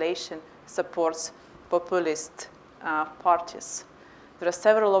population supports populist parties. There are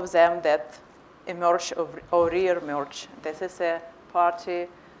several of them that emerge or re-emerge. This is a party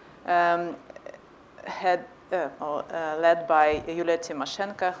led by Yulia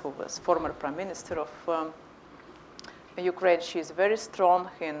Tymoshenko, who was former prime minister of Ukraine. She is very strong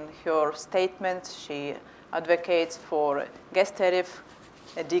in her statements. She advocates for gas tariff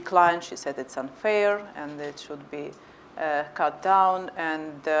a decline. She said it's unfair and it should be cut down.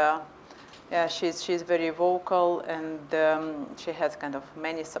 And she's very vocal, and she has kind of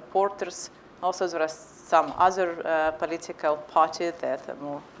many supporters. Also, there are some other political parties that are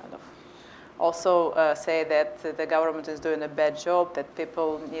more kind of also say that the government is doing a bad job, that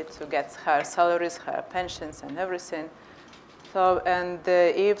people need to get higher salaries, higher pensions, and everything. So, and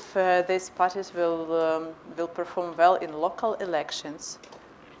if these parties will perform well in local elections,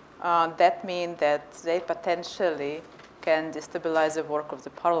 that means that they potentially can destabilize the work of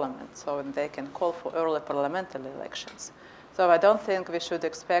the parliament. So they can call for early parliamentary elections. So I don't think we should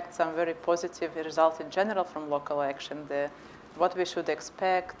expect some very positive result in general from local election. What we should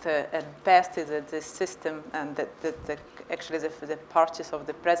expect at best is that the system and that actually the parties of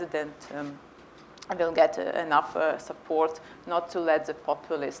the president will get enough support not to let the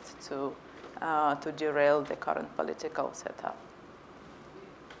populists to derail the current political setup.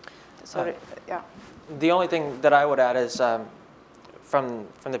 Sorry, yeah. The only thing that I would add is from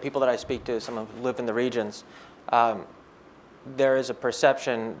the people that I speak to, some who live in the regions, there is a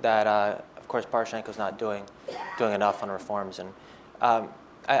perception that, of course, Poroshenko's not doing enough on reforms. And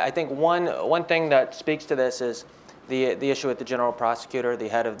I think one thing that speaks to this is the issue with the general prosecutor. The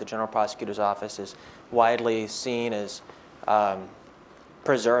head of the general prosecutor's office is widely seen as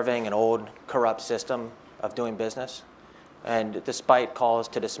preserving an old, corrupt system of doing business. And despite calls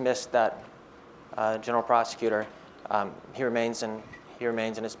to dismiss that general prosecutor, he remains in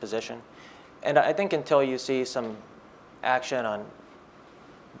his position. And I think until you see some action on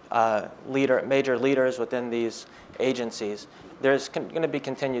major leaders within these agencies, there's going to be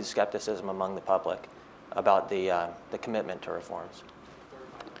continued skepticism among the public about the commitment to reforms.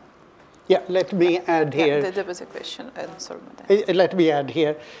 Yeah, let me add here. Yeah, there was a question. Sorry, let me add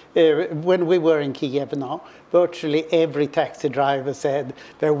here. When we were in Kiev now, virtually every taxi driver said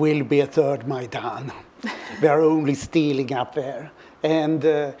there will be a third Maidan. They are only stealing up there. And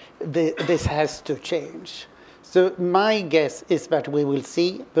this has to change. So my guess is that we will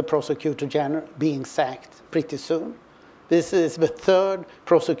see the Prosecutor General being sacked pretty soon. This is the third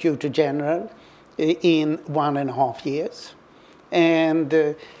Prosecutor General in 1.5 years.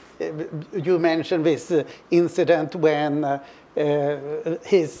 And you mentioned this incident when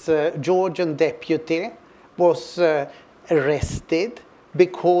his Georgian deputy was arrested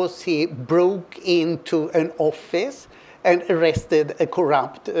because he broke into an office and arrested a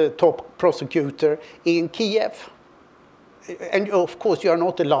corrupt top prosecutor in Kiev. And of course, you are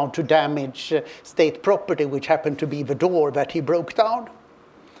not allowed to damage state property, which happened to be the door that he broke down.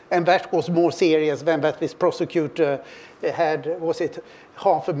 And that was more serious than that this prosecutor had, was it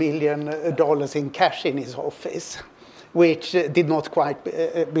 $500,000 in cash in his office, which did not quite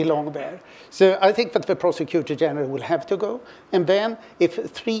belong there. So I think that the Prosecutor General will have to go. And then if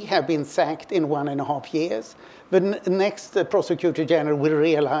 3 have been sacked in 1.5 years, the next Prosecutor General will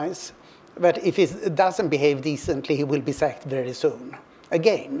realize that if he doesn't behave decently, he will be sacked very soon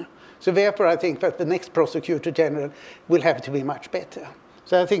again. So therefore, I think that the next Prosecutor General will have to be much better.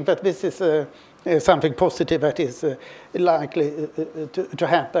 So I think that this is something positive that is likely to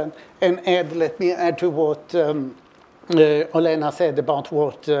happen. And Ed, let me add to what Olena said about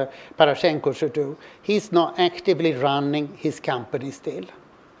what Poroshenko should do. He's now actively running his company still,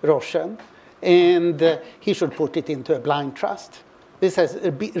 Russian, and he should put it into a blind trust. This has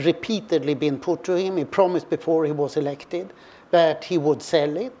repeatedly been put to him. He promised before he was elected that he would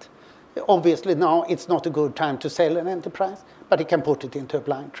sell it. Obviously now it's not a good time to sell an enterprise, but he can put it into a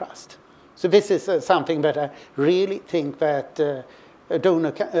blind trust. So this is something that I really think that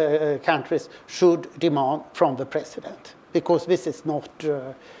donor countries should demand from the president, because this is not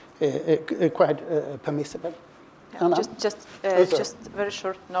quite permissible. Yeah, just very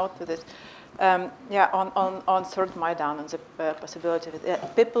short note to this. On third Maidan and the possibility of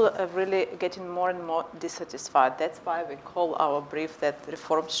it, people are really getting more and more dissatisfied. That's why we call our brief that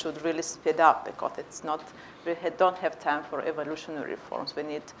reforms should really speed up, because it's not, we don't have time for evolutionary reforms. We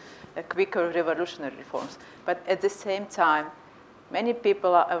need quicker revolutionary reforms. But at the same time, many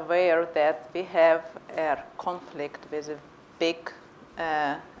people are aware that we have a conflict with a big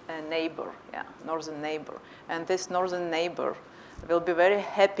neighbor, northern neighbor. And this northern neighbor will be very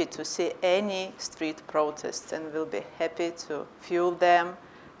happy to see any street protests and will be happy to fuel them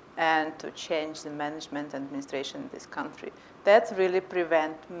and to change the management and administration in this country. That really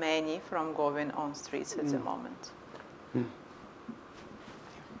prevents many from going on streets at the moment.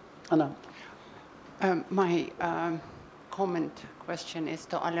 Anna. My question is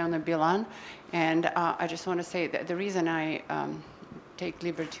to Alena Bilan, and I just want to say that the reason I take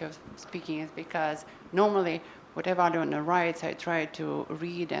liberty of speaking is because normally whatever Alena writes, I try to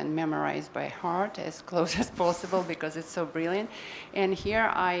read and memorize by heart as close as possible because it's so brilliant. And here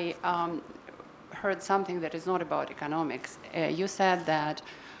I heard something that is not about economics. You said that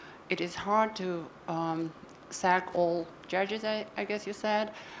it is hard to sack all judges, I guess you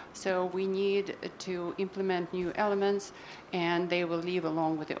said. So we need to implement new elements, and they will leave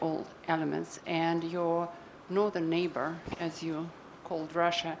along with the old elements. And your northern neighbor, as you called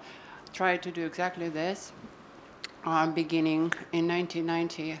Russia, tried to do exactly this. Beginning in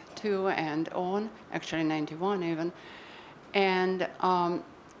 1992 and on, actually 91 even, and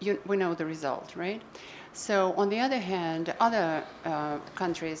we know the result, right? So on the other hand, other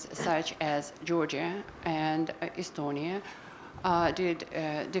countries such as Georgia and Estonia did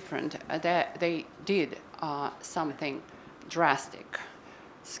different. They did something drastic,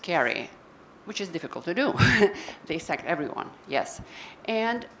 scary, which is difficult to do. They sacked everyone, yes,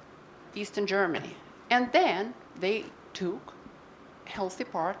 and Eastern Germany. And then they took healthy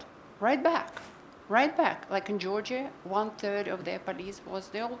part right back. Like in Georgia, 1/3 of their police was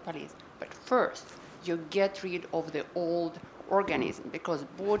the old police. But first, you get rid of the old organism, because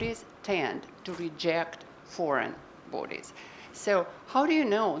bodies tend to reject foreign bodies. So how do you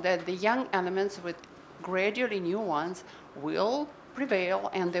know that the young elements with gradually new ones will prevail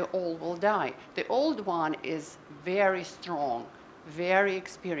and the old will die? The old one is very strong, very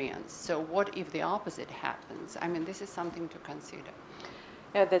experienced. So what if the opposite happens? I mean, this is something to consider.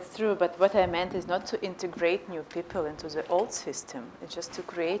 Yeah, that's true. But what I meant is not to integrate new people into the old system. It's just to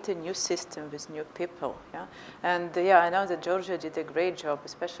create a new system with new people. Yeah, and I know that Georgia did a great job,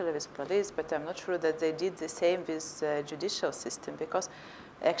 especially with police. But I'm not sure that they did the same with judicial system, because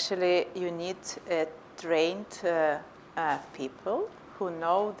actually you need trained people who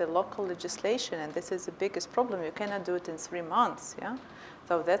know the local legislation, and this is the biggest problem. You cannot do it in 3 months. Yeah.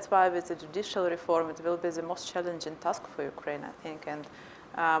 So that's why with the judicial reform, it will be the most challenging task for Ukraine, I think. And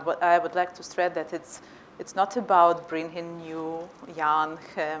but I would like to stress that it's not about bringing new, young,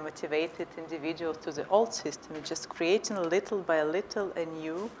 motivated individuals to the old system. It's just creating little by little a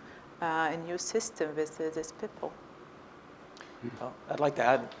new system with these people. Well, I'd like to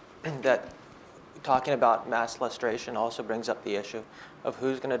add that talking about mass lustration also brings up the issue of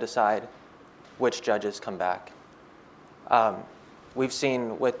who's going to decide which judges come back. We've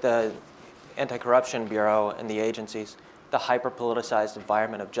seen with the Anti-Corruption Bureau and the agencies the hyper-politicized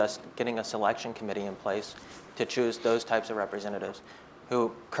environment of just getting a selection committee in place to choose those types of representatives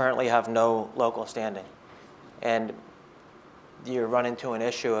who currently have no local standing. And you run into an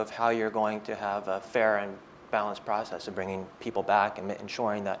issue of how you're going to have a fair and balanced process of bringing people back and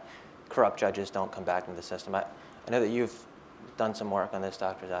ensuring that corrupt judges don't come back into the system. I know that you've done some work on this,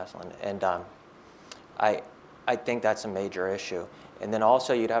 Dr. Zaslin, and I think that's a major issue. And then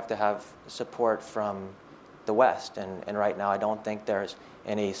also you'd have to have support from the West, and right now I don't think there's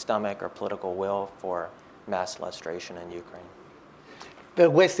any stomach or political will for mass lustration in Ukraine. The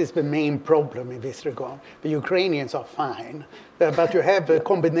West is the main problem in this regard. The Ukrainians are fine, but you have a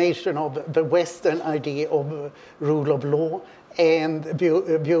combination of the Western idea of rule of law and the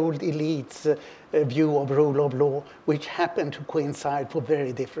old elites' view of rule of law, which happen to coincide for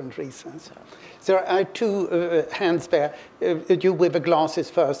very different reasons. So there are two hands there. You with the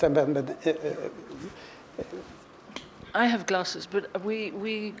glasses first, and then I have glasses, but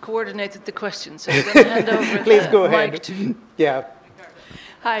we coordinated the questions, so I'm going to hand over Please go the ahead. mic to... Yeah.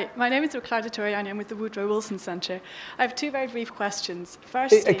 Hi, my name is Ricardo Toriani. I'm with the Woodrow Wilson Centre. I have two very brief questions.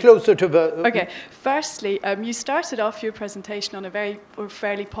 Firstly, closer to the... Okay. Firstly, you started off your presentation on a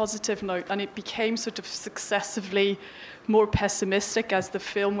fairly positive note, and it became sort of successively more pessimistic as the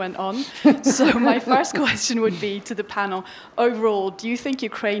film went on. So my first question would be to the panel. Overall, do you think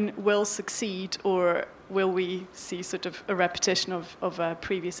Ukraine will succeed, or will we see sort of a repetition of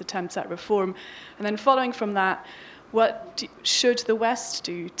previous attempts at reform? And then following from that, what should the West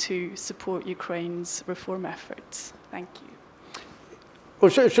do to support Ukraine's reform efforts? Thank you. Or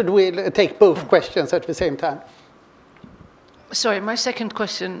should we take both questions at the same time? Sorry, my second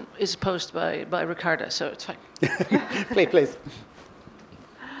question is posed by Ricardo, so it's fine. Please.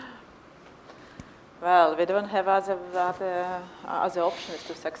 Well, we don't have other options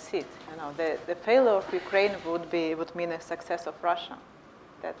to succeed. You know, the failure of Ukraine would mean a success of Russia.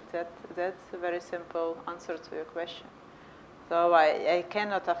 That's a very simple answer to your question. So I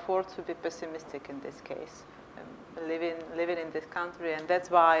cannot afford to be pessimistic in this case. Living in this country, and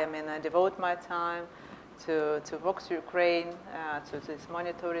that's why I devote my time to work to Ukraine, to this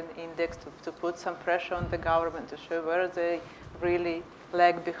monitoring index, to put some pressure on the government to show where they really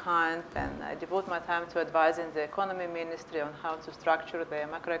lag behind, and I devote my time to advising the economy ministry on how to structure the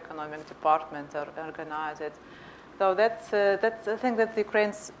macroeconomic department or organize it. So that's I think that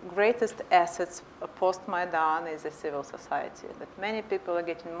Ukraine's greatest assets post-Maidan is the civil society, that many people are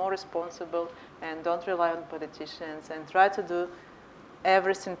getting more responsible and don't rely on politicians and try to do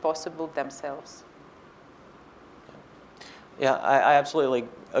everything possible themselves. Yeah, I absolutely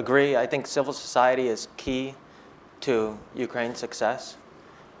agree. I think civil society is key to Ukraine's success.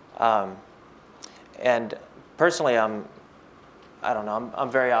 And personally, I'm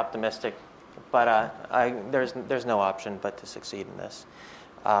very optimistic, but there's no option but to succeed in this.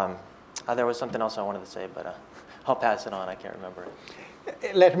 There was something else I wanted to say, but I'll pass it on. I can't remember it.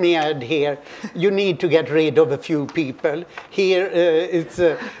 Let me add here, you need to get rid of a few people. Here it's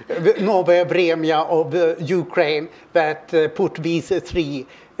Novaya Vremya of Ukraine that put these three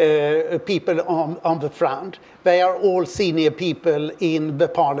people on the front. They are all senior people in the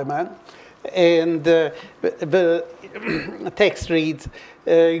parliament. And the text reads,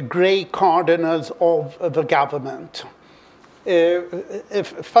 grey cardinals of the government. A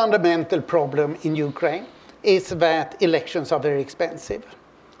fundamental problem in Ukraine is that elections are very expensive.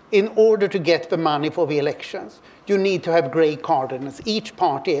 In order to get the money for the elections, you need to have grey cardinals. Each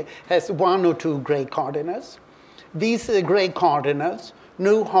party has one or two grey cardinals. These grey cardinals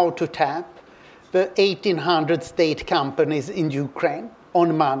know how to tap the 1,800 state companies in Ukraine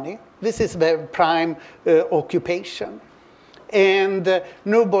on money. This is their prime occupation. And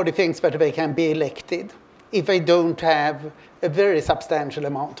nobody thinks that they can be elected if they don't have a very substantial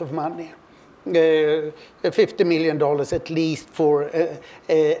amount of money. $50 million at least for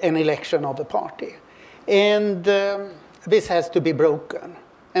an election of a party. And this has to be broken.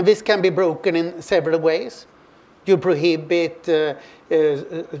 And this can be broken in several ways. You prohibit the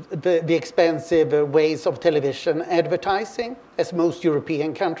expensive ways of television advertising, as most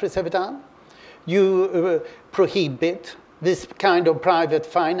European countries have done. You prohibit this kind of private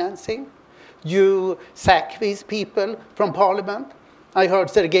financing. You sack these people from parliament. I heard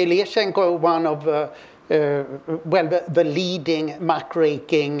Sergei Leshchenko, one of the leading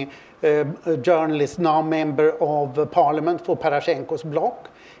muckraking journalist, now member of parliament for Poroshenko's bloc.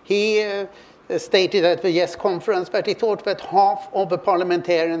 He stated at the Yes conference that he thought that half of the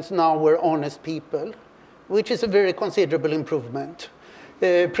parliamentarians now were honest people, which is a very considerable improvement.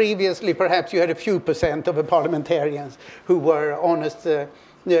 Previously, perhaps you had a few % of the parliamentarians who were honest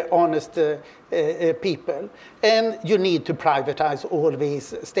people. And you need to privatize all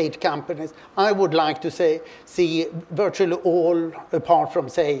these state companies. I would like to see virtually all, apart from,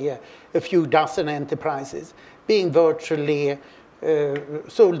 say, a few dozen enterprises, being virtually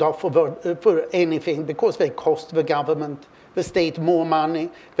sold off for anything, because they cost the government, the state, more money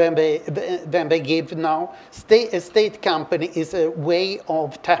than they give now. A state company is a way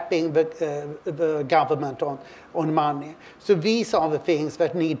of tapping the government on money. So these are the things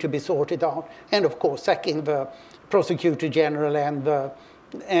that need to be sorted out. And of course, sacking the prosecutor general and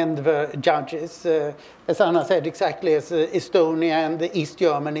the judges, as Anna said, exactly as Estonia and East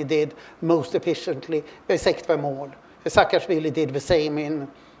Germany did most efficiently. They sacked them all. Saakashvili did the same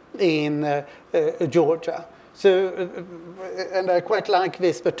in Georgia. So, and I quite like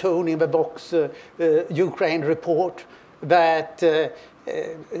the tone in the Vox Ukraine report, that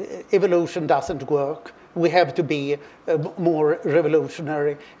evolution doesn't work. We have to be more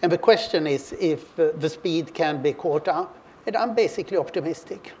revolutionary. And the question is if the speed can be caught up. And I'm basically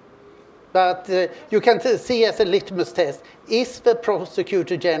optimistic. But you can see as a litmus test, is the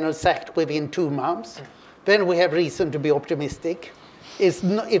prosecutor general sacked within 2 months? Then we have reason to be optimistic. If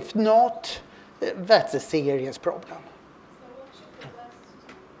not, that's a serious problem.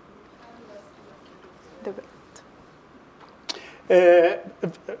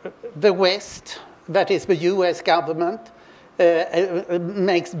 The West, that is the US government,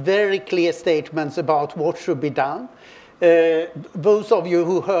 makes very clear statements about what should be done. Those of you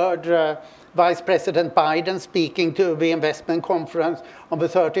who heard Vice President Biden speaking to the investment conference on the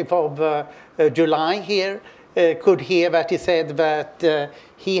 30th of July here could hear that he said that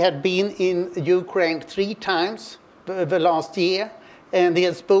he had been in Ukraine 3 times the last year, and he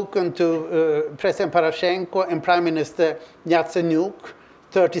had spoken to President Poroshenko and Prime Minister Yatsenyuk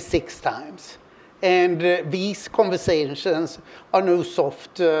 36 times. And these conversations are no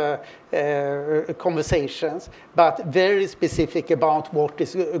soft conversations, but very specific about what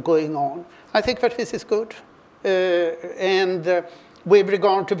is going on. I think that this is good. With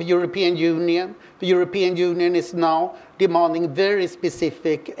regard to the European Union is now demanding very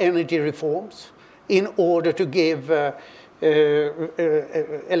specific energy reforms in order to give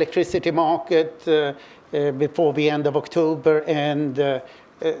electricity market before the end of October and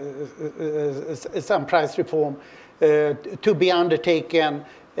some price reform to be undertaken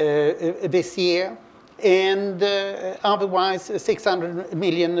this year, and otherwise 600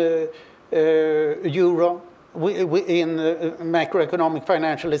 million euro in macroeconomic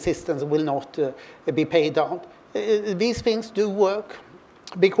financial assistance will not be paid out. These things do work,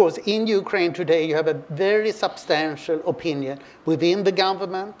 because in Ukraine today you have a very substantial opinion within the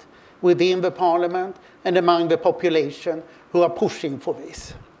government, within the parliament, and among the population who are pushing for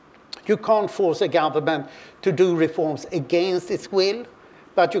this. You can't force a government to do reforms against its will,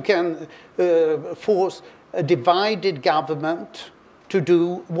 but you can force a divided government to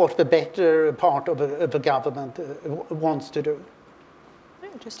do what the better part of the government wants to do.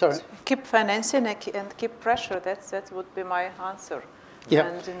 Just keep financing and keep pressure. That would be my answer. Yeah.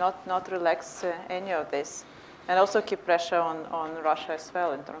 And not relax any of this. And also keep pressure on Russia as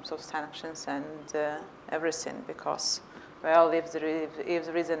well in terms of sanctions and everything, because, well, if there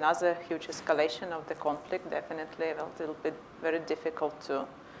is another huge escalation of the conflict, definitely it will be very difficult to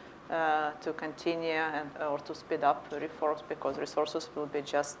continue or to speed up reforms, because resources will be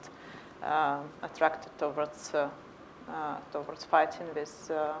just attracted towards fighting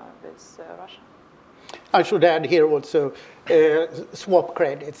with Russia. I should add here also swap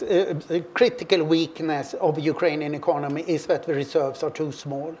credits. A critical weakness of the Ukrainian economy is that the reserves are too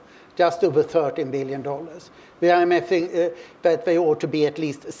small. just over $13 billion. The IMF think that they ought to be at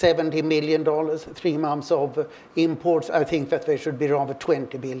least $70 million, 3 months of imports. I think that they should be rather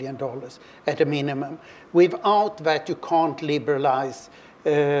 $20 billion at a minimum. Without that, you can't liberalize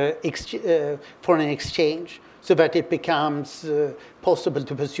foreign exchange so that it becomes possible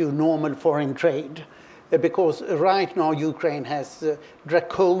to pursue normal foreign trade. Because right now Ukraine has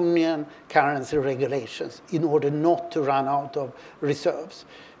draconian currency regulations in order not to run out of reserves.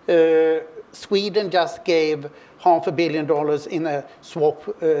 Sweden just gave $500 million in a swap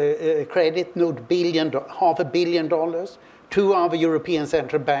credit, not billion, $500 million. 2 other European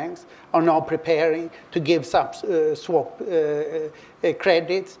central banks are now preparing to give swap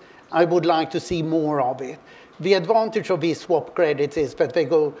credits. I would like to see more of it. The advantage of these swap credits is that they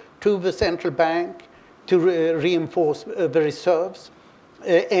go to the central bank to reinforce the reserves.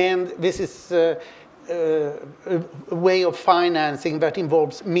 And this is a way of financing that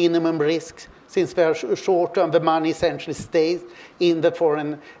involves minimum risks. Since they're short-term, the money essentially stays in the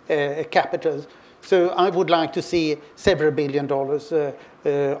foreign capitals. So I would like to see several $billion of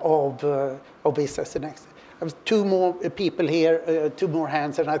this as the next. I have 2 more people here, 2 more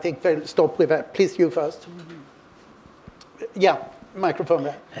hands, and I think they'll stop with that. Please, you first. Yeah. Microphone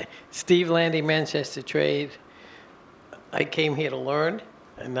there. Steve Landy, Manchester Trade. I came here to learn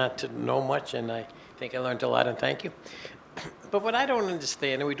and not to know much, and I think I learned a lot, and thank you. But what I don't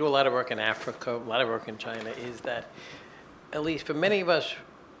understand, and we do a lot of work in Africa, a lot of work in China, is that, at least for many of us,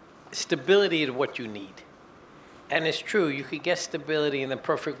 stability is what you need. And it's true, you could get stability in the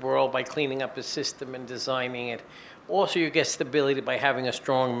perfect world by cleaning up a system and designing it. Also, you get stability by having a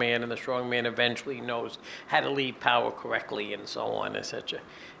strong man, and the strong man eventually knows how to lead power correctly and so on, etc.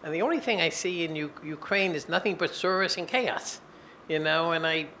 And the only thing I see in Ukraine is nothing but service and chaos. And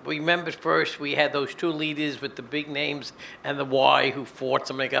I remember first we had those 2 leaders with the big names and the Y who fought.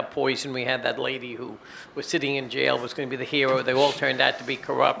 Somebody got poisoned. We had that lady who was sitting in jail, was going to be the hero. They all turned out to be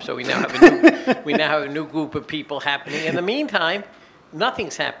corrupt. So we now have a new group of people happening. In the meantime,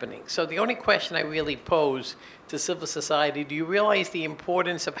 nothing's happening. So the only question I really pose to civil society, do you realize the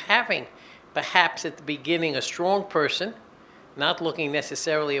importance of having, perhaps at the beginning, a strong person, not looking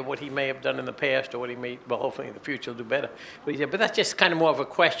necessarily at what he may have done in the past or what he may, well, hopefully in the future he'll do better. But that's just kind of more of a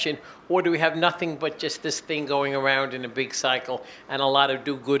question. Or do we have nothing but just this thing going around in a big cycle and a lot of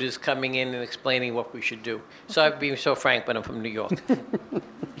do-gooders coming in and explaining what we should do? So I've been so frank, but I'm from New York.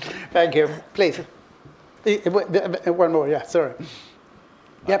 Thank you. Please. 1 more, yeah, sorry.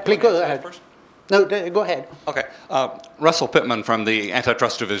 Yeah, please go ahead. First? No, go ahead. Okay. Russell Pittman from the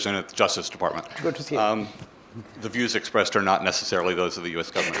Antitrust Division at the Justice Department. Good to see you. The views expressed are not necessarily those of the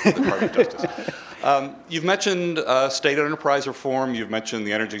U.S. government, the Department of Justice. You've mentioned state enterprise reform. You've mentioned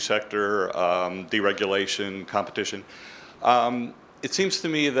the energy sector, deregulation, competition. It seems to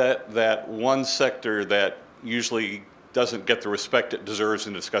me that one sector that usually doesn't get the respect it deserves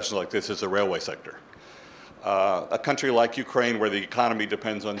in discussions like this is the railway sector. A country like Ukraine, where the economy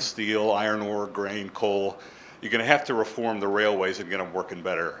depends on steel, iron ore, grain, coal, you're going to have to reform the railways and get them working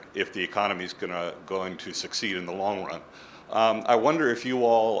better if the economy is going to succeed in the long run. I wonder if you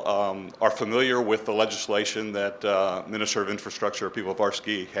all are familiar with the legislation that Minister of Infrastructure,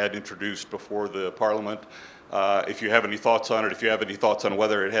 Pivovarsky, had introduced before the Parliament. If you have any thoughts on it, if you have any thoughts on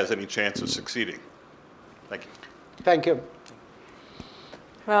whether it has any chance of succeeding. Thank you. Thank you.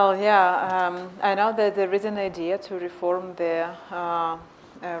 Well, yeah, I know that there is an idea to reform the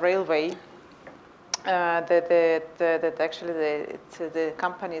railway. That actually the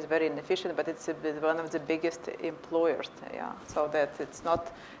company is very inefficient, but it's one of the biggest employers. Yeah, so that it's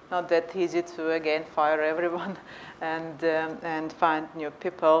not that easy to again fire everyone and find new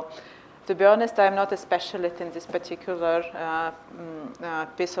people. To be honest, I'm not a specialist in this particular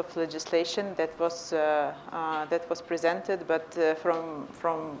piece of legislation that was presented. But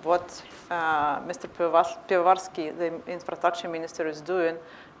from what Mr. Pivovarsky, the infrastructure minister, is doing,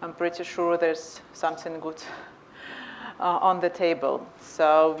 I'm pretty sure there's something good on the table.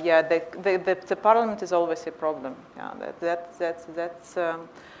 So yeah, the parliament is always a problem. Yeah,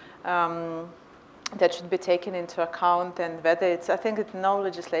 that should be taken into account, and whether it's, I think that no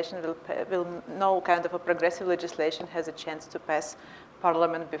legislation no kind of a progressive legislation has a chance to pass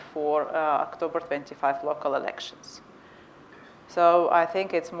parliament before October 25 local elections. So I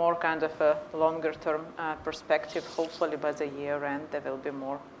think it's more kind of a longer term perspective. Hopefully by the year end there will be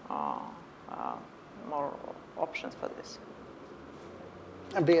more options for this.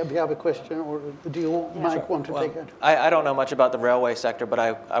 And do you have a question, or do you, Mike, want to take it? I don't know much about the railway sector, but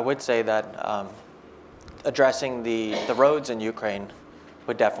I would say that addressing the roads in Ukraine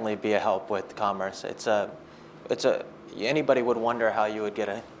would definitely be a help with commerce. Anybody would wonder how you would get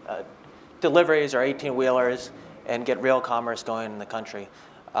a deliveries or 18-wheelers and get real commerce going in the country.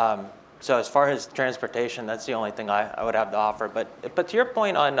 So as far as transportation, that's the only thing I would have to offer. But to your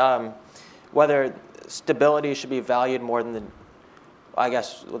point on whether stability should be valued more than I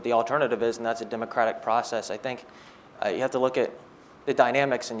guess what the alternative is, and that's a democratic process, I think you have to look at the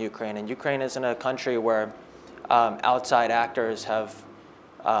dynamics in Ukraine. And Ukraine isn't a country where outside actors have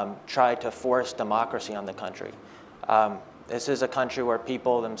tried to force democracy on the country. This is a country where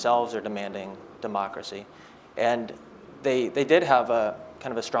people themselves are demanding democracy. And they did have a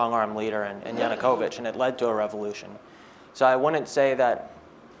kind of a strong-arm leader in Yanukovych, and it led to a revolution. So I wouldn't say that,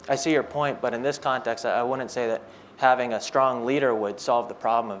 I see your point, but in this context, I wouldn't say that having a strong leader would solve the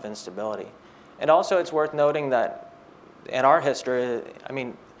problem of instability. And also it's worth noting that in our history, I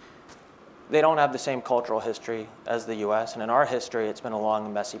mean, they don't have the same cultural history as the US, and in our history, it's been a long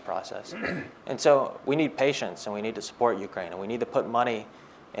and messy process. And so we need patience, and we need to support Ukraine, and we need to put money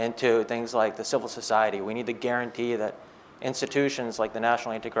into things like the civil society. We need to guarantee that institutions like the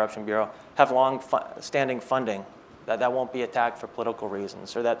National Anti-Corruption Bureau have long-standing funding, that won't be attacked for political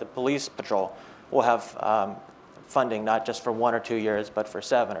reasons, or that the police patrol will have funding not just for 1 or 2 years, but for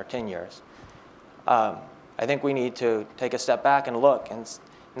 7 or 10 years. I think we need to take a step back and look, and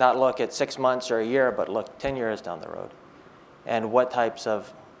not look at 6 months or a year, but look 10 years down the road. And what types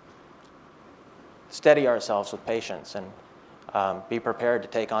of steady ourselves with patience and be prepared to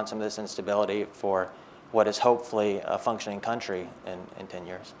take on some of this instability for what is hopefully a functioning country in 10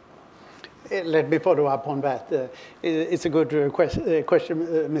 years. Let me follow up on that. It's a good question,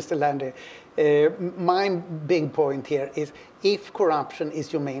 Mr. Landy. My big point here is if corruption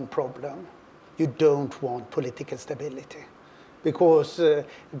is your main problem, you don't want political stability, because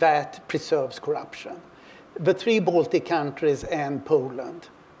that preserves corruption. The 3 Baltic countries and Poland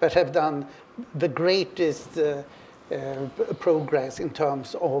that have done the greatest progress in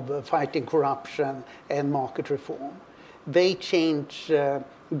terms of fighting corruption and market reform, they change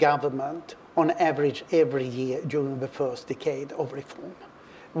government on average every year during the first decade of reform.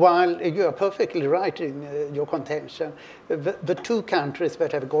 While you are perfectly right in your contention, the 2 countries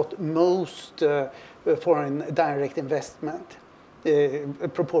that have got most foreign direct investment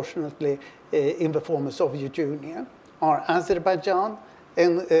proportionately in the former Soviet Union are Azerbaijan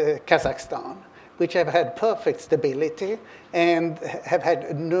and Kazakhstan, which have had perfect stability and have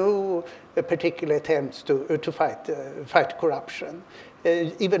had no particular attempts to fight corruption.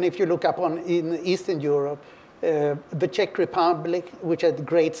 Even if you look up in Eastern Europe, the Czech Republic, which had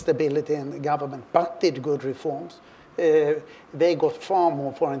great stability in the government but did good reforms, they got far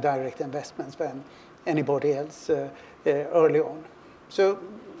more foreign direct investments than anybody else early on. So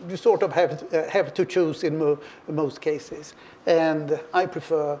you sort of have to choose in most cases. And I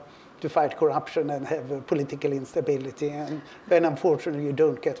prefer to fight corruption and have political instability. And then, unfortunately, you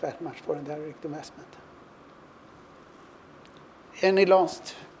don't get that much foreign direct investment. Any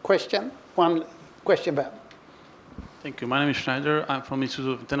last question? One question, Ben. Thank you. My name is Schneider. I'm from the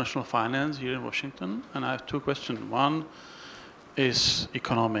Institute of International Finance here in Washington. And I have 2 questions. One is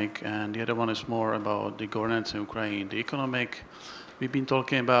economic, and the other one is more about the governance in Ukraine. The economic, we've been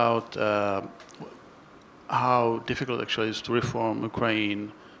talking about how difficult actually is to reform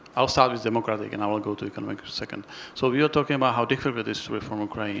Ukraine. I'll start with democratic and I will go to economic in a second. So we are talking about how difficult it is to reform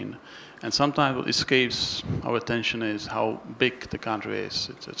Ukraine. And sometimes what escapes our attention is how big the country is.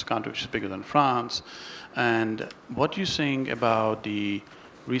 It's a country which is bigger than France. And what do you think about the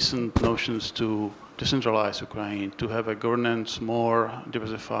recent notions to decentralize Ukraine, to have a governance more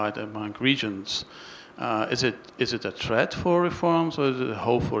diversified among regions? Is it a threat for reforms, or is it a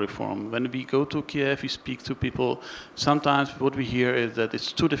hope for reform? When we go to Kiev, we speak to people. Sometimes what we hear is that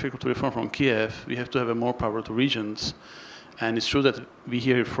it's too difficult to reform from Kiev. We have to have a more power to regions. And it's true that we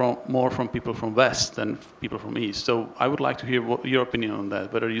hear more from people from West than people from East. So I would like to hear your opinion on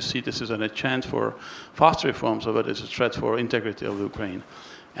that, whether you see this as a chance for faster reforms or whether it's a threat for integrity of Ukraine.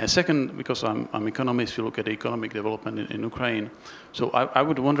 And second, because I'm an economist, you look at the economic development in Ukraine. So I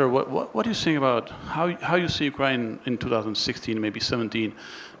would wonder, what do you think about how you see Ukraine in 2016, maybe 17,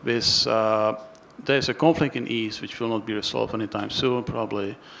 with there's a conflict in East which will not be resolved anytime soon,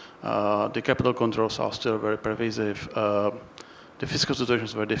 probably. The capital controls are still very pervasive. The fiscal situation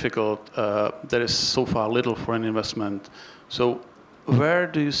is very difficult. There is so far little foreign investment. So where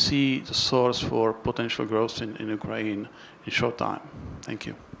do you see the source for potential growth in Ukraine in short time? Thank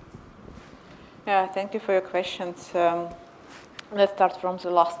you. Yeah, thank you for your questions. Let's start from the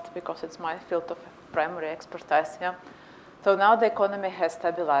last, because it's my field of primary expertise. Yeah. So now the economy has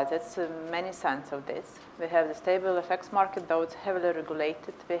stabilized. It's many signs of this. We have the stable FX market, though it's heavily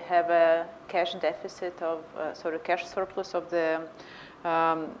regulated. We have a cash deficit cash surplus of the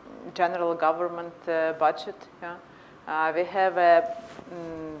general government budget. Yeah? We have a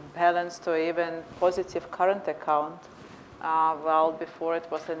balanced or even positive current account. Well, before it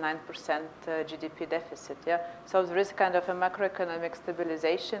was a 9% GDP deficit. Yeah? So there is kind of a macroeconomic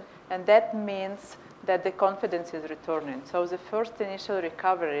stabilization, and that means that the confidence is returning. So the first initial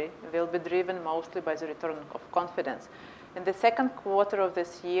recovery will be driven mostly by the return of confidence. In the second quarter of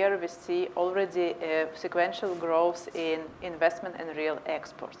this year, we see already a sequential growth in investment and real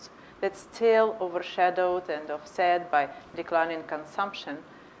exports. That's still overshadowed and offset by declining consumption.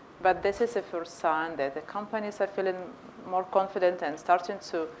 But this is a first sign that the companies are feeling more confident and starting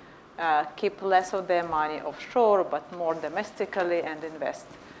to keep less of their money offshore, but more domestically and invest.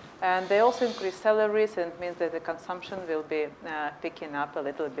 And they also increase salaries, and it means that the consumption will be picking up a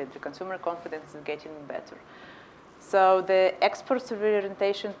little bit. The consumer confidence is getting better. So the exports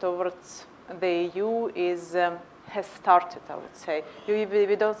reorientation towards the EU has started, I would say.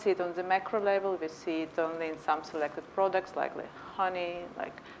 We don't see it on the macro level. We see it only in some selected products like honey,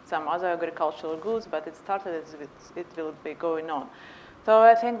 like some other agricultural goods, but it started, it will be going on. So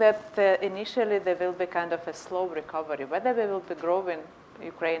I think that initially there will be kind of a slow recovery. Whether we will be growing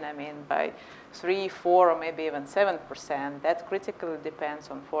Ukraine, by 3, 4, or maybe even 7%, that critically depends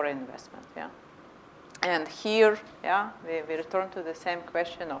on foreign investment. Yeah. And here, we return to the same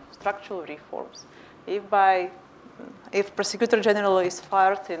question of structural reforms. If Prosecutor General is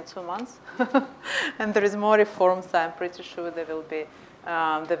fired in 2 months, and there is more reforms, I'm pretty sure there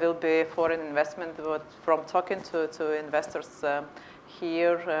will be foreign investment. But from talking to investors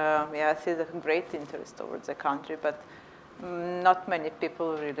here, I see the great interest towards the country, but not many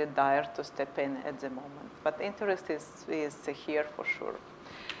people really dare to step in at the moment. But interest is here for sure.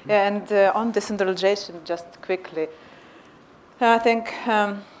 And on decentralization, just quickly, I think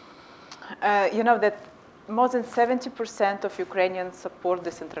that more than 70% of Ukrainians support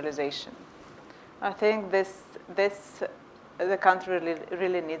decentralization. I think the country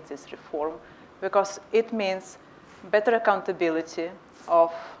really needs this reform because it means better accountability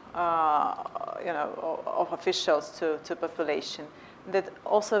of officials to population. That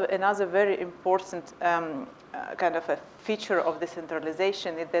also another very important kind of a feature of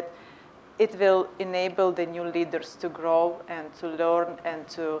decentralization is that it will enable the new leaders to grow and to learn and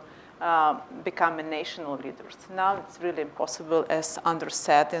to become national leaders. Now it's really impossible, as Anders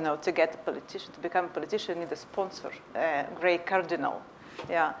said, to get a politician, to become a politician, you need a sponsor, a Grey Cardinal.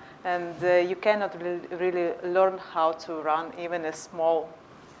 Yeah, and you cannot really learn how to run even a small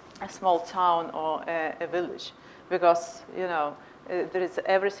town or a village because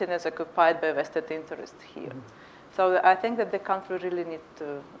everything is occupied by vested interest here. Mm-hmm. So I think that the country really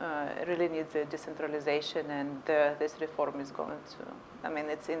needs a decentralization, and this reform is going to.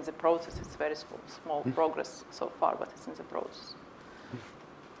 It's in the process. It's very small progress so far, but it's in the process.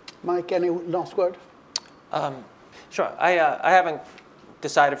 Mike, any last word? Sure. I haven't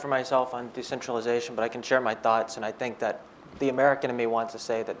decided for myself on decentralization, but I can share my thoughts, and I think that the American in me wants to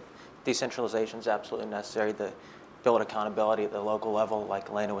say that decentralization is absolutely necessary to build accountability at the local level, like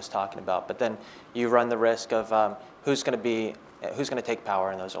Elena was talking about. But then you run the risk of who's going to take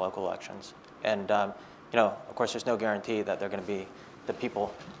power in those local elections, and of course, there's no guarantee that they're going to be the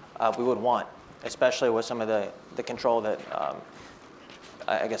people we would want, especially with some of the control that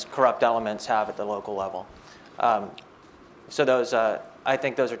I guess corrupt elements have at the local level. So those, I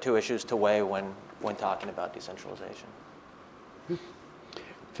think, those are two issues to weigh when talking about decentralization.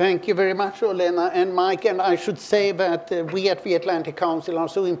 Thank you very much, Olena and Mike. And I should say that we at the Atlantic Council are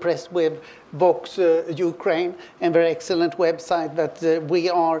so impressed with Vox Ukraine and their excellent website that we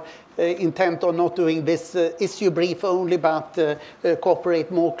are intent on not doing this issue brief only, but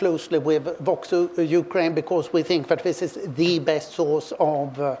cooperate more closely with Vox Ukraine because we think that this is the best source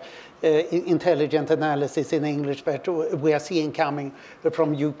of intelligent analysis in English that we are seeing coming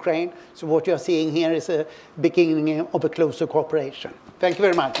from Ukraine. So what you are seeing here is a beginning of a closer cooperation. Thank you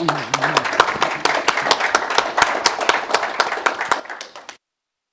very much.